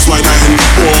 What's my name?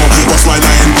 What's my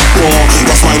name? What's my name?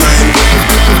 What's my name?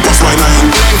 What's my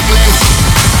name?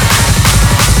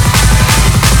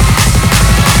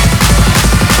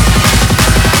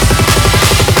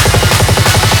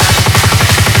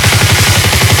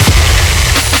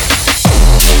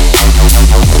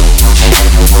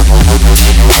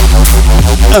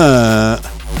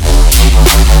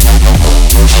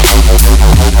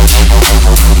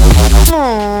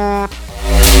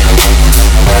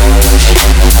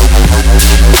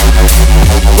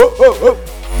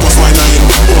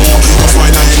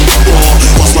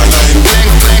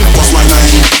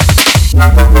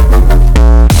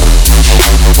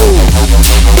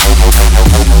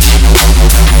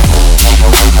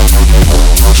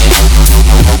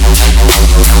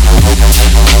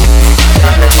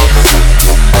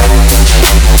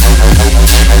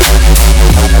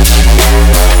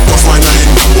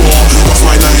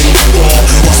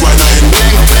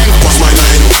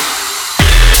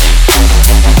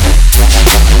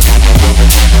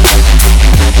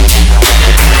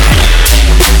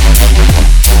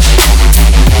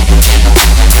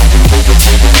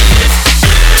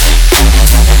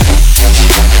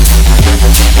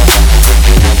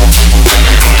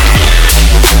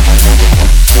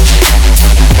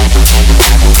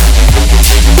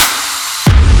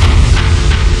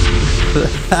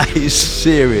 That is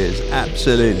serious,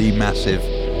 absolutely massive.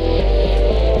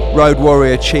 Road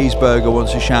Warrior Cheeseburger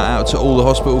wants a shout out to all the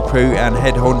hospital crew and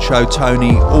head honcho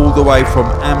Tony all the way from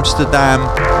Amsterdam.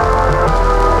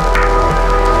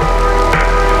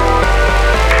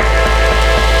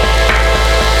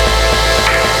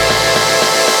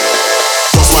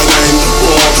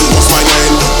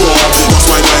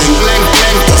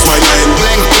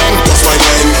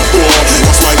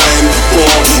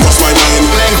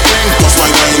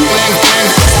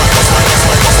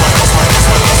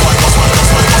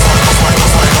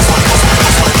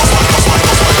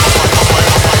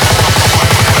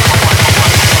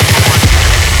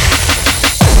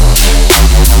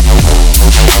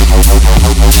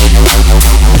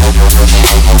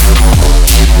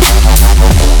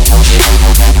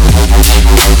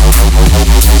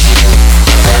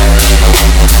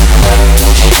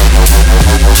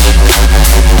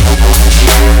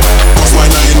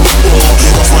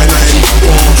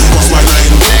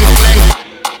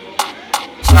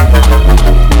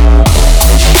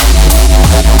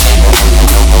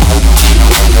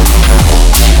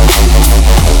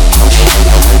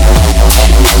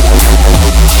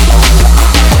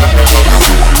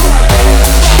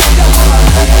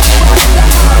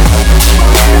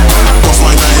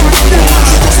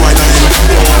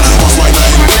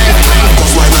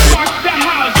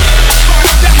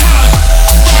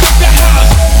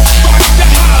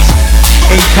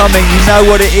 You know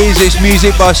what it is, it's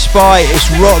music by Spy, it's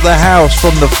Rock the House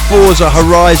from the Forza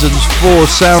Horizons 4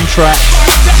 soundtrack.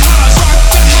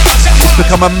 It's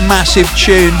become a massive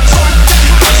tune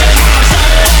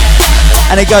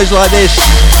and it goes like this.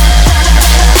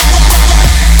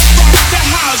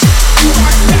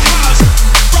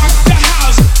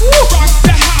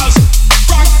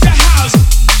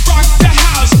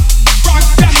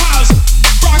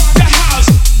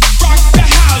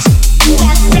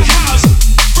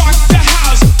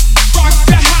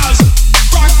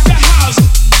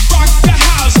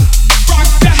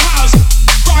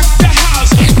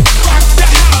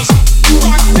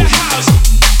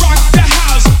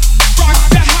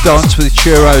 Dance with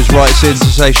Churros writes in to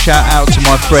say shout out to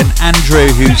my friend Andrew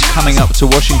who's coming up to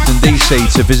Washington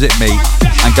DC to visit me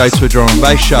and go to a drum and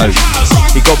bass show.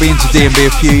 He got me into D&B a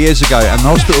few years ago and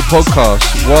the Hospital podcast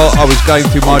while I was going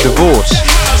through my divorce.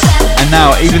 And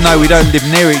now, even though we don't live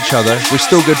near each other, we're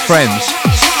still good friends.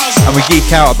 And we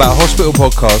geek out about Hospital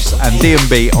podcasts and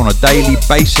D&B on a daily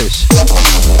basis.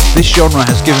 This genre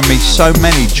has given me so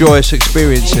many joyous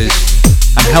experiences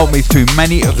and helped me through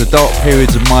many of the dark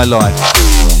periods of my life.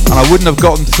 And I wouldn't have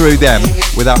gotten through them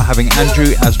without having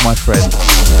Andrew as my friend.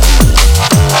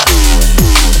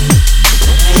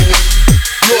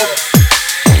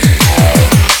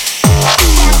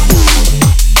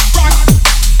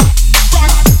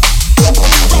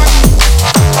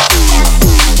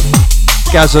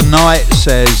 Gaza Knight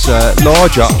says,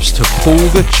 large ups to Paul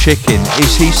the Chicken.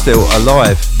 Is he still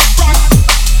alive?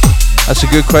 That's a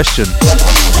good question,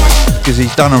 because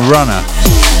he's done a runner,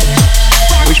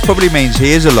 which probably means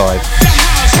he is alive.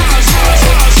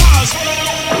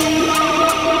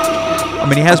 I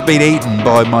mean, he has been eaten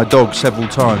by my dog several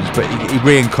times, but he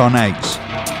reincarnates.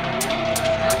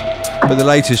 But the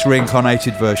latest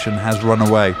reincarnated version has run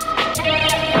away.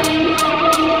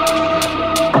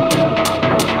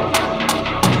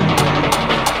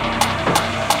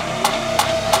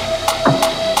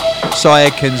 Cy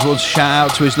Edkins wants to shout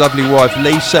out to his lovely wife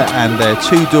Lisa and their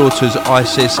two daughters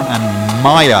Isis and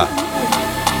Maya.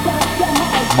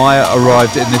 Maya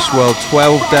arrived in this world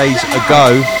 12 days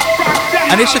ago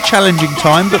and it's a challenging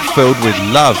time but filled with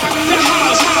love.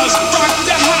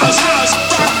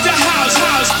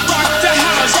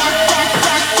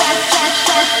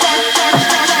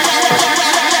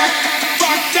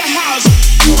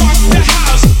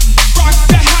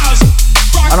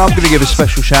 And I'm going to give a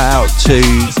special shout out to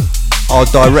our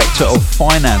Director of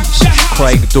Finance,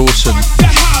 Craig Dawson,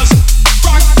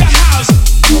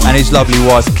 and his lovely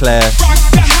wife Claire,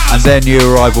 and their new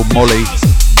arrival Molly,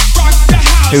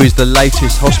 who is the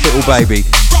latest hospital baby,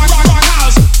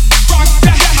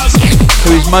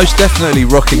 who is most definitely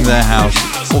rocking their house,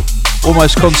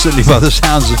 almost constantly by the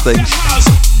sounds of things.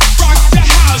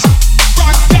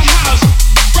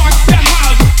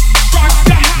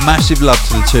 Massive love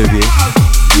to the two of you.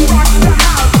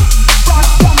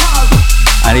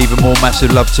 And even more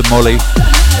massive love to Molly.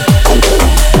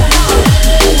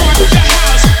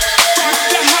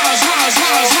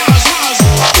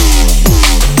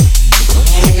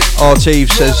 Arteve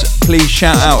says, please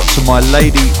shout out to my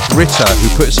lady Britta who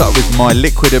puts up with my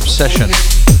liquid obsession,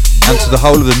 and to the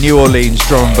whole of the New Orleans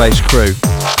drum and bass crew.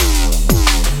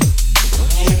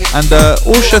 And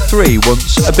Orsha 3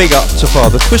 wants a big up to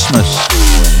Father Christmas.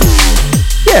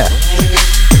 Yeah.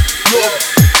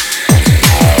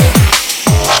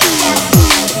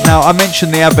 Now, I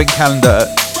mentioned the Advent calendar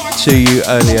to you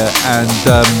earlier, and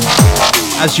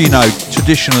as you know,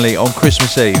 traditionally on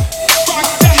Christmas Eve,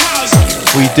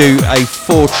 we do a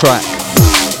 4-track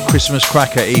Christmas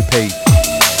Cracker EP.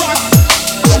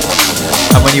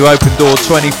 And when you open door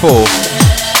 24,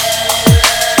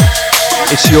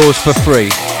 it's yours for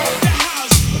free.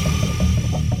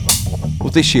 Well,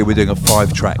 this year we're doing a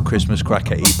 5-track Christmas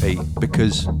Cracker EP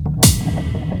because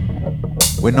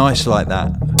we're nice like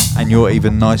that, and you're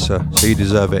even nicer, so you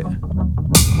deserve it.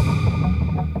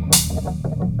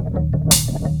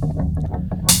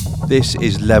 This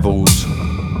is Levels.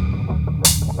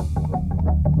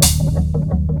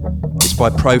 It's by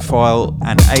Profile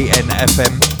and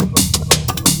ANFM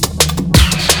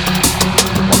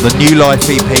on the New Life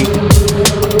EP,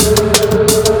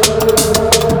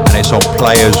 and it's on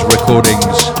Players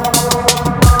Recordings.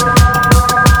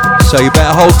 So you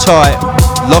better hold tight,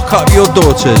 lock up your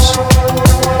daughters,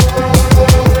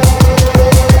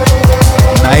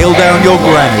 nail down your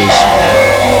grannies.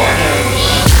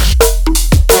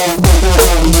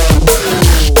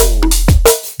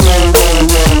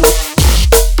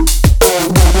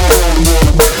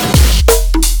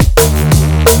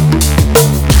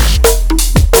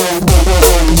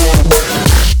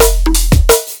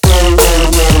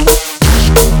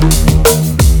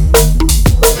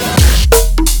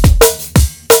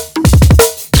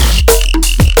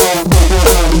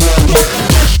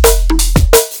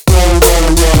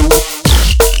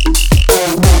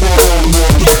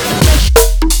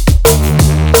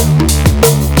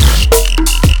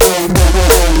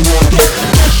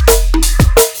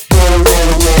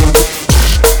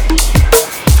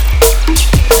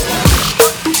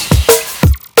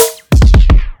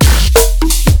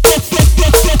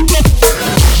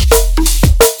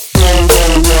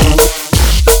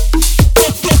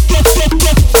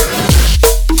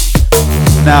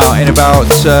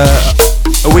 About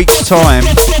a week's time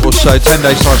or so, 10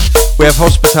 days time, we have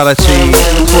Hospitality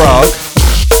Prague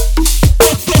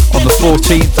on the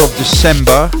 14th of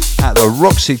December at the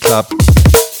Roxy Club.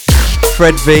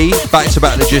 Fred V, Back to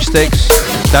Back Logistics,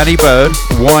 Danny Bird,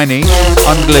 Winey,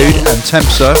 Unglued and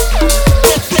Tempsa.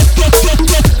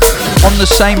 On the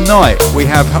same night we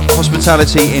have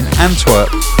Hospitality in Antwerp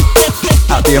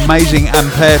at the amazing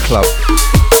Ampere Club,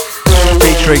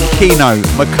 featuring Kino,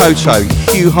 Makoto,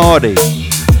 Hugh Hardy,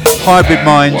 Hybrid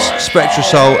Minds,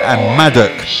 Spectrasol and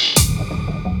Maddock.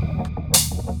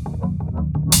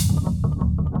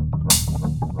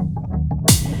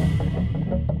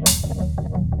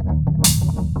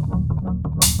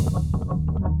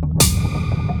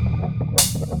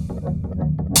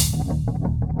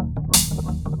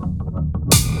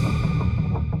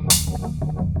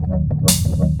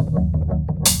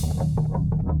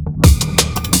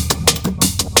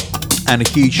 And a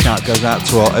huge shout goes out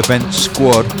to our event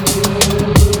squad,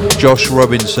 Josh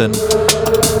Robinson,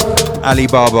 Ali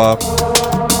Baba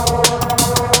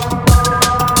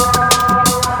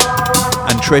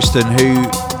and Tristan, who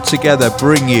together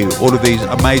bring you all of these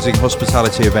amazing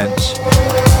hospitality events.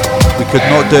 We could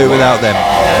not do it without them.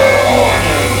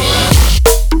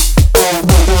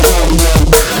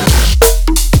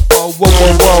 Whoa, whoa,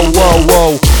 whoa, whoa, whoa,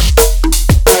 whoa.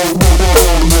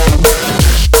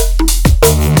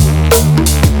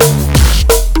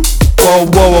 Whoa,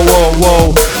 whoa, whoa,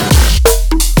 whoa,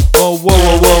 whoa, whoa,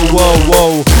 whoa, whoa, whoa,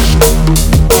 whoa.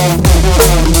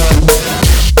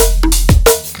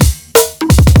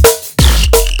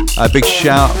 A big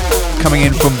shout coming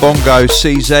in from Bongo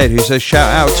CZ, who says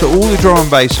shout out to all the drum and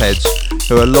bass heads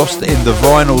who are lost in the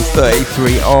vinyl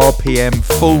 33 RPM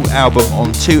full album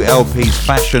on 2 LPs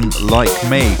fashion like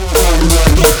me.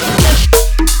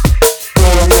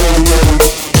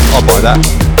 I'll buy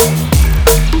that.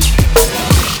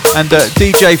 And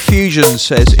DJ Fusion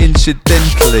says,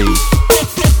 incidentally,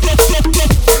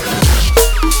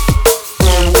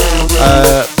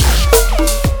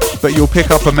 but you'll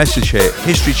pick up a message here.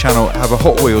 History Channel have a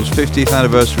Hot Wheels 50th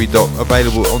anniversary doc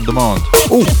available on demand.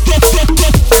 Ooh.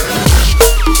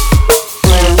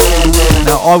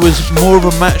 Now, I was more of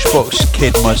a Matchbox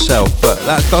kid myself, but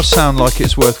that does sound like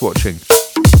it's worth watching.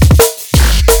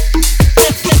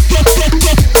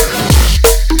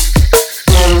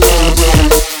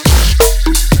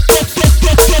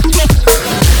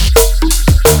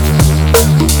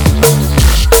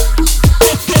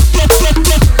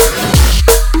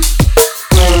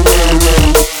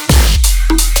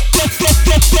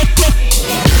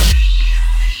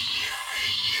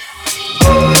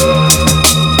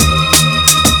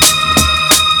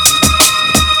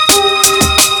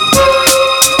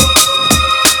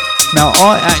 Now,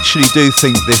 I actually do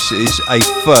think this is a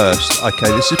first. Okay,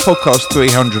 this is podcast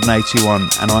 381,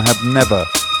 and I have never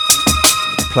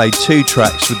played two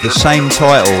tracks with the same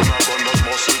title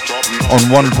on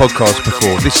one podcast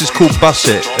before. This is called Bus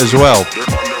It as well.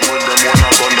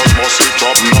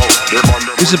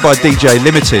 This is by DJ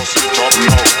Limited.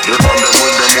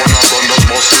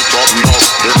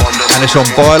 And it's on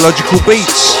Biological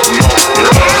Beats.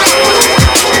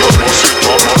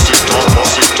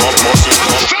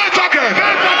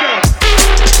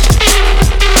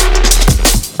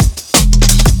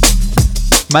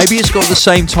 Maybe it's got the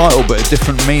same title but a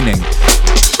different meaning.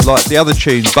 Like the other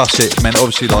tune, Bus It, meant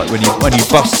obviously like when you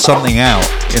bust something out,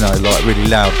 you know, like really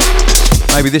loud.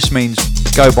 Maybe this means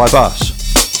go by bus.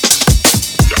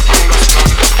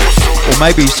 Or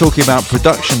maybe he's talking about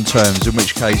production terms, in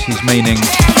which case he's meaning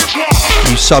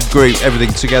you subgroup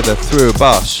everything together through a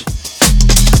bus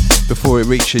before it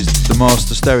reaches the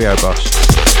master stereo bus.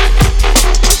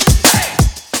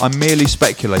 I'm merely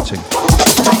speculating.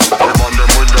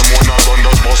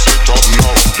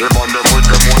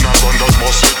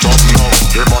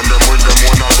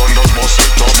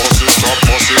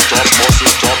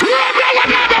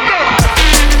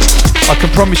 I can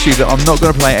promise you that I'm not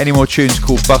going to play any more tunes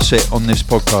called Bus It on this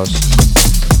podcast.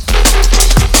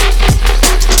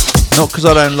 Not because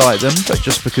I don't like them, but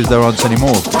just because there aren't any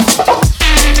more.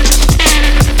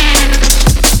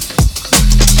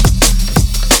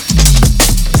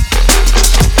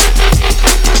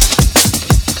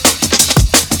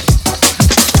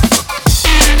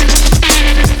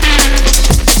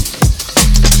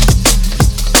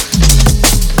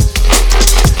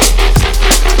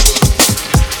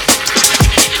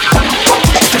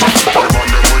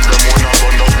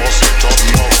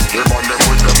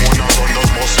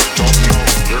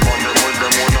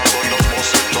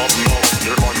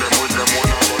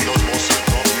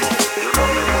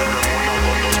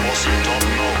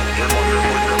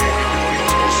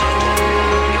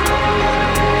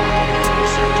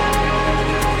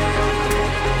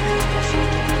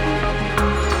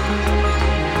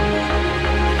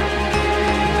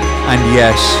 And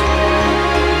yes,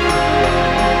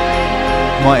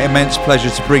 my immense pleasure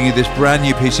to bring you this brand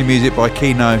new piece of music by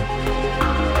Kino.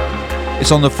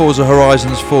 It's on the Forza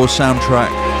Horizons 4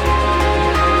 soundtrack.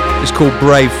 It's called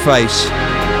Brave Face.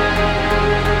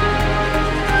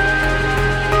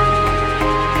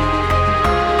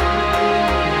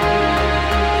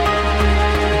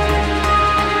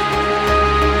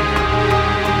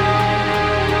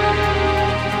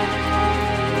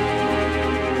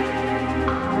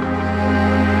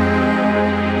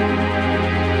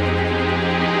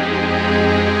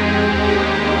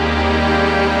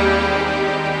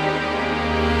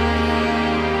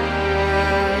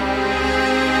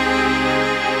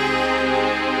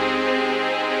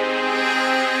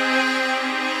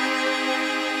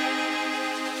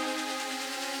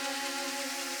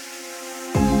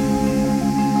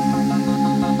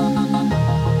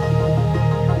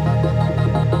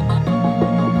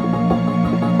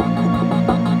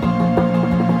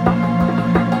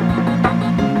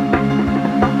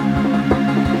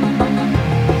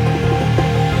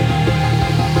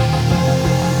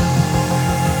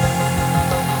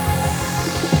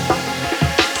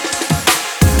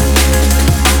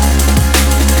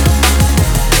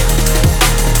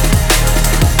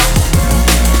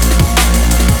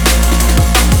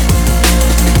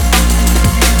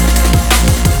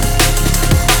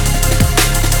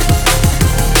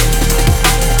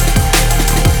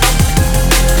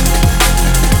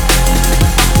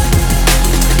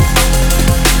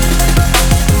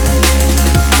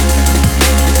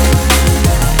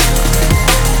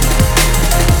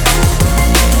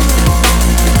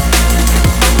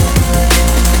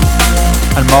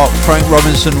 Frank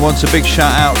Robinson wants a big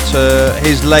shout out to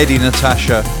his lady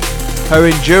Natasha. Her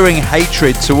enduring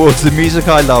hatred towards the music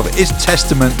I love is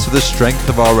testament to the strength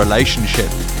of our relationship.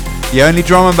 The only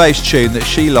drum and bass tune that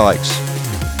she likes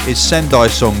is Sendai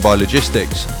Song by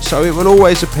Logistics, so it will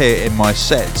always appear in my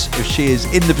sets if she is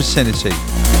in the vicinity.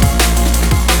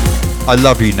 I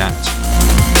love you, Nat.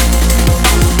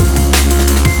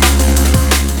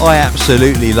 I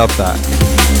absolutely love that.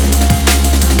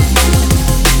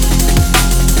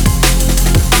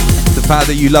 The fact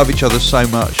that you love each other so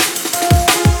much,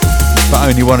 but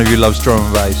only one of you loves drum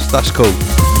and bass, that's cool.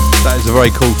 That is a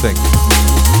very cool thing.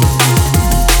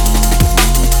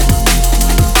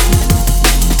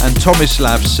 And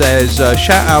Tomislav says,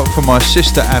 shout out for my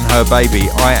sister and her baby.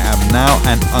 I am now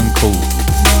an uncle.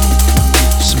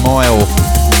 Smile.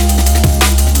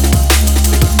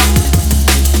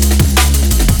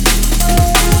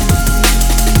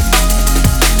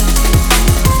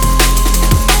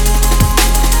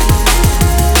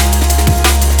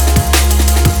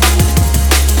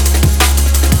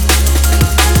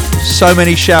 So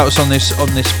many shouts on this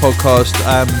podcast.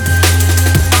 I'm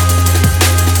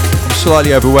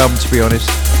slightly overwhelmed, to be honest.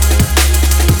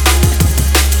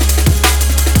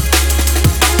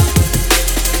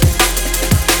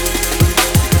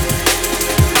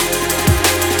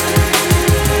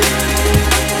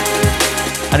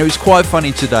 And it was quite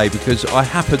funny today because I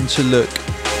happened to look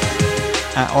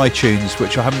at iTunes,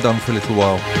 which I haven't done for a little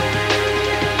while.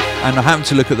 And I happened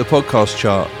to look at the podcast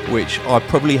chart, which I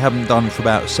probably haven't done for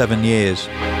about 7 years.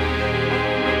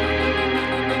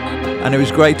 And it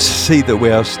was great to see that we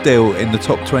are still in the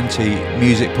top 20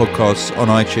 music podcasts on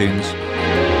iTunes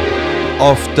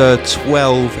after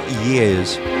 12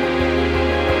 years.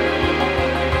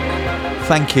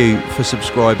 Thank you for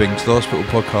subscribing to the Hospital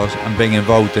Podcast and being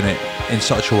involved in it in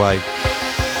such a way.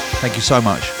 Thank you so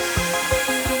much.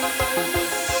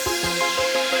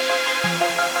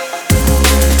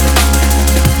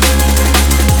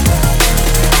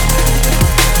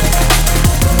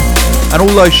 And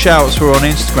all those shouts were on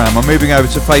Instagram. I'm moving over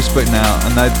to Facebook now,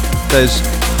 and there's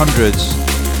hundreds.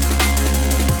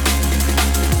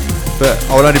 But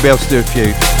I will only be able to do a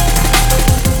few.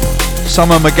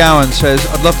 Summer McGowan says,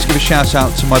 I'd love to give a shout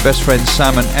out to my best friends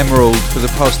Sam and Emerald. For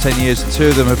the past 10 years, the two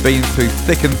of them have been through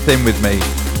thick and thin with me.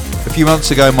 A few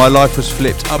months ago, my life was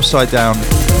flipped upside down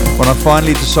when I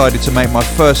finally decided to make my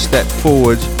first step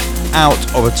forward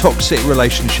out of a toxic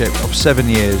relationship of 7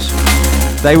 years.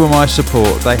 They were my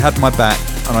support, they had my back,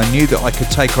 and I knew that I could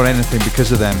take on anything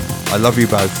because of them. I love you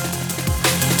both.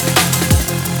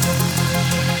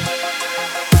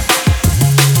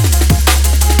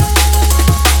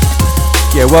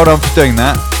 Yeah, well done for doing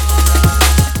that.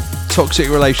 Toxic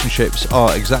relationships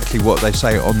are exactly what they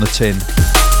say on the tin.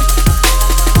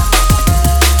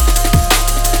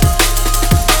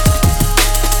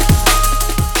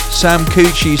 Sam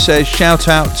Cucci says, shout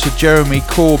out to Jeremy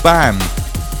Corbyn.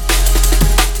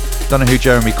 Don't know who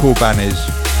Jeremy Corbyn is.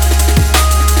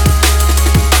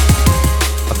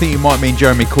 I think you might mean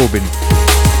Jeremy Corbyn.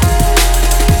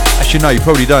 Actually, no, you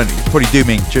probably don't. You probably do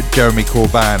mean Jeremy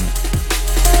Corbyn.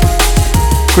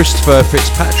 Christopher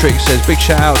Fitzpatrick says, big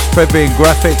shout out to Fredby and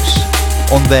Graphics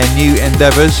on their new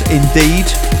endeavours.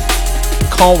 Indeed.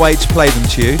 Can't wait to play them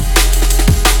to you.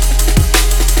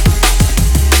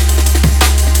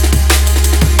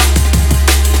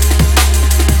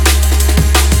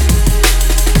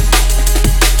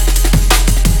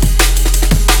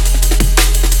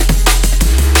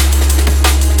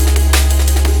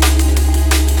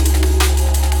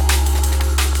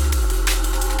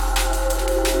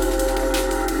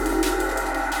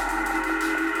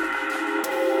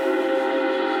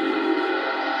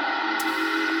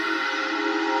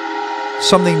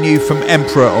 Something new from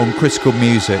Emperor on Critical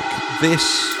Music. This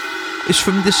is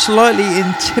from the slightly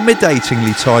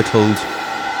intimidatingly titled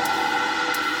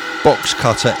Box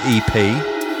Cutter EP,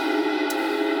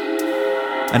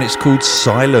 and it's called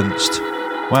Silenced.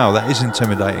 Wow, that is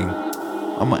intimidating.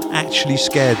 I'm actually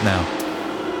scared now.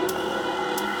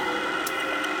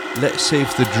 Let's see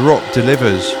if the drop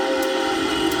delivers.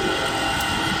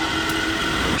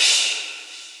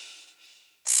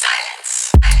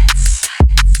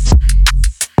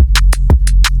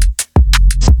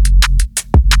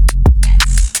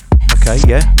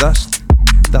 Yeah,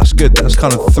 that's good. That's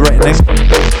kind of threatening.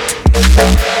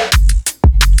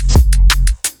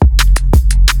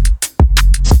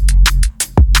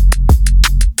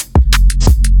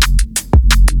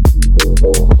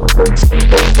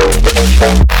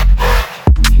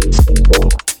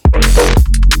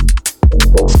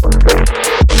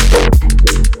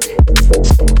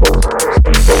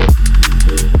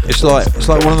 It's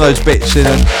like one of those bits in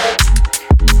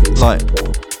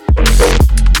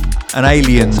an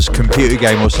Aliens computer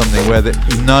game or something where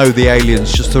you know the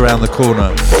alien's just around the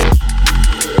corner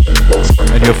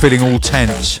and you're feeling all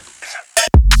tense.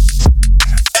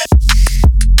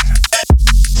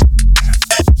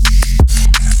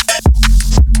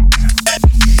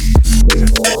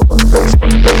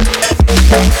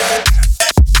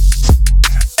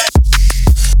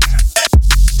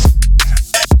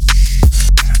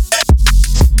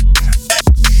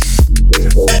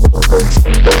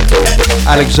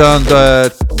 Alexander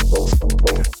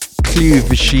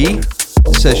Kluvichy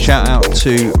says shout out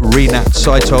to Renat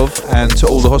Saitov and to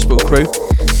all the hospital crew.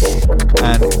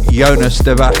 And Jonas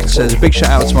Devak says a big shout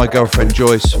out to my girlfriend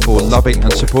Joyce for loving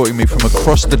and supporting me from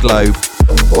across the globe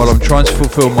while I'm trying to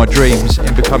fulfill my dreams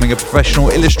in becoming a professional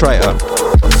illustrator.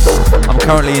 I'm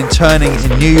currently interning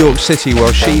in New York City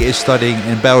while she is studying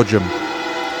in Belgium.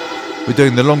 We're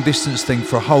doing the long distance thing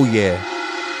for a whole year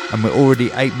and we're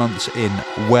already 8 months in.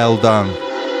 Well done.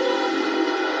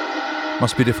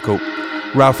 Must be difficult.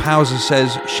 Ralph Hauser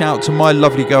says, shout to my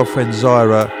lovely girlfriend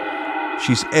Zaira.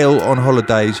 She's ill on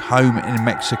holidays, home in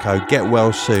Mexico. Get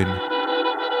well soon.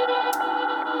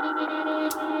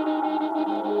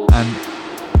 And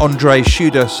Andre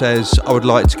Schuder says, I would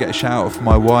like to get a shout out for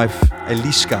my wife,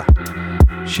 Eliska.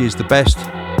 She is the best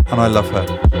and I love her.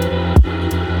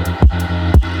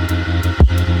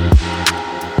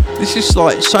 This is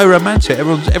like so romantic.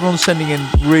 Everyone's sending in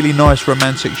really nice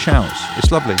romantic shouts.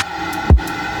 It's lovely.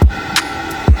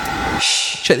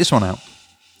 Check this one out.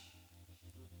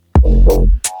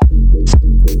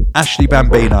 Ashley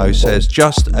Bambino says,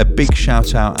 just a big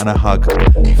shout out and a hug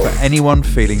for anyone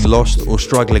feeling lost or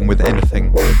struggling with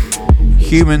anything.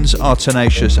 Humans are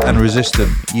tenacious and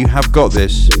resistant. You have got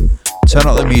this. Turn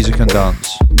up the music and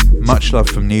dance. Much love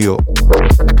from New York.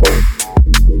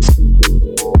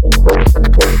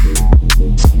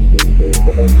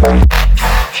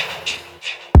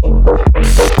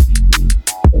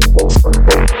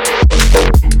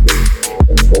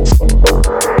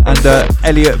 And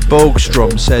Elliot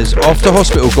Borgstrom says, after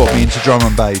hospital got me into drum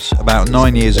and bass about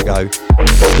 9 years ago,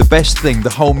 the best thing the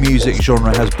whole music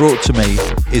genre has brought to me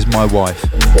is my wife.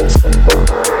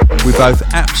 We both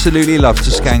absolutely love to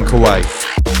skank away.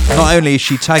 Not only is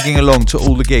she tagging along to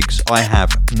all the gigs I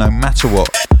have, no matter what,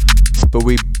 but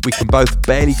we can both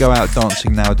barely go out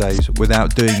dancing nowadays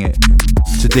without doing it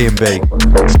to D&B.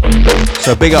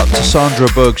 So big up to Sandra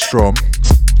Bergstrom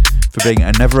for being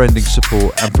a never-ending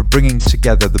support and for bringing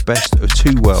together the best of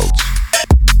two worlds.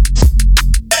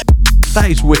 That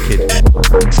is wicked.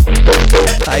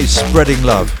 That is spreading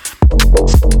love.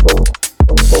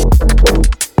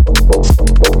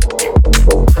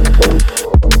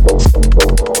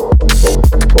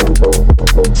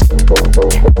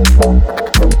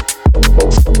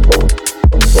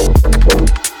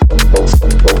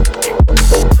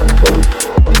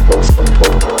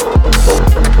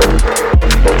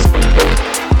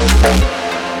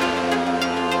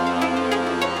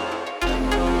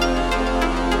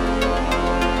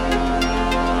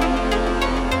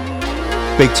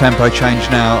 Big tempo change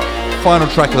now. Final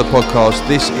track of the podcast.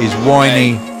 This is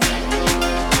Whiny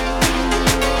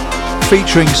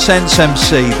featuring Sense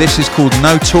MC. This is called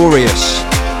Notorious.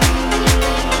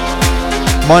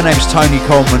 My name's Tony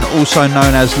Coleman, also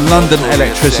known as London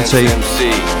Electricity.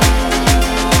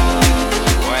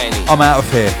 I'm out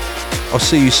of here. I'll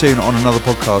see you soon on another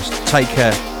podcast. Take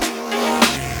care.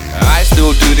 I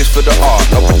still do this for the art,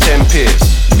 not pretend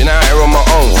peers. Been out here on my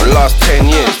own for the last 10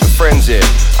 years. With friends here,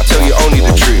 I tell you only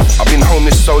the truth. I've been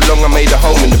homeless so long I made a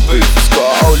home in the booth. It's got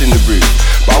a hole in the roof,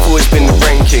 but I've always been the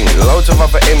brain king. Loads of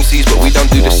other MCs, but we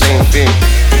don't do the same thing.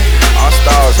 Our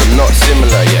styles are not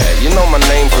similar, yeah. You know my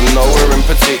name from nowhere in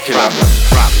particular.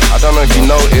 I don't know if you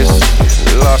noticed,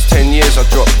 the last 10 years I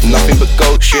dropped nothing but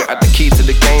goat shit. Had the key to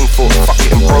the game, thought fuck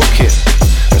it and broke it.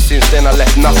 And since then I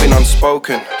left nothing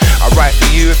unspoken. I write for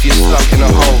you if you're stuck in a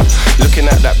hole, looking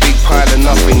at that big pile of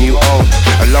nothing you own.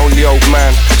 A lonely old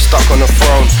man stuck on a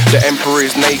throne. The emperor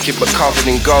is naked but covered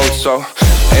in gold. So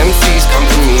MCs come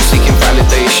to me seeking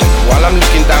validation, while I'm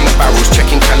looking down the barrels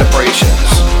checking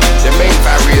calibrations. Their main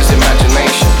barrier is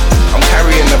imagination. I'm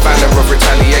carrying the banner of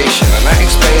retaliation, and that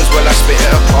explains when I spit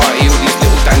at a party. All these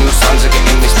little Daniel sons are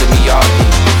getting Mr. Miyagi.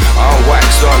 I don't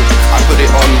wax on, I put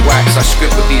it on wax. I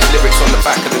scribbled these lyrics on the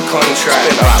back of the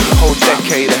contract. Spent a whole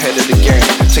decade ahead of the game,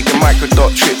 taking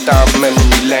microdot trip down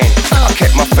memory lane. I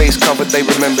kept my face covered, they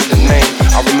remembered the name.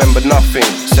 I remember nothing,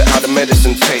 said how the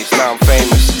medicine tastes. Now I'm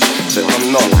famous, said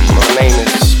I'm not, my name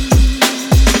is.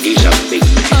 He's a big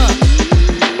man.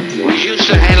 He's used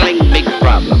to handling big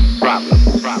problems.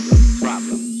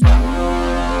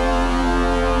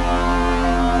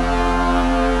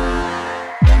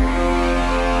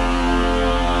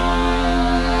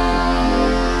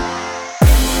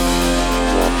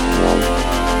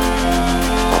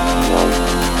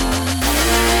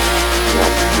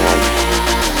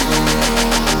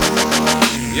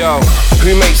 Yo,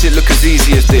 who makes it look as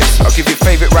easy as this? I'll give your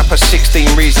favourite rapper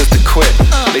 16 reasons to quit.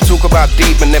 They talk about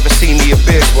deep but never seen the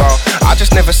abyss. Well, I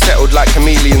just never settled like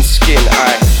chameleon skin.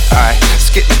 I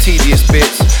skipped the tedious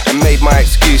bits and made my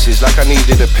excuses like I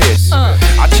needed a piss.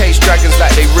 I chased dragons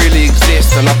like they really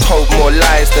exist, and I told more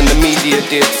lies than the media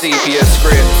did. Sepia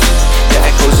scripts, the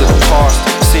echoes of the past,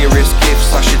 serious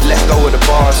gifts. I should let go of the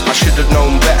bars. I should have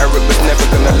known better, it was never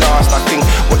gonna last. I think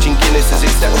watching Guinness as it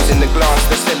settles in the glass.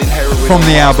 They're selling heroin. From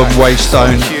the album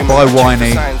Waystone by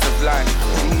Whiny.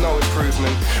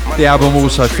 The album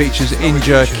also features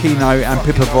Inja, Kino and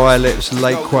Pippa Violet's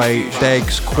Lakequay,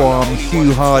 Degs, Quam,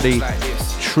 Hugh Hardy,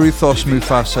 Truthos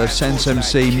Mufasa, Sense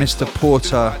MC, Mr.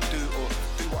 Porter.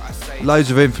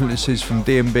 Loads of influences from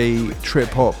D&B, trip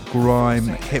hop, grime,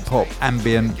 hip hop,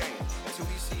 ambient.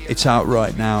 It's out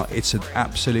right now. It's an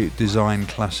absolute design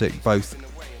classic, both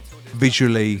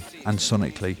visually and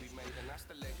sonically.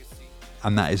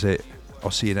 And that is it.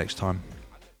 I'll see you next time.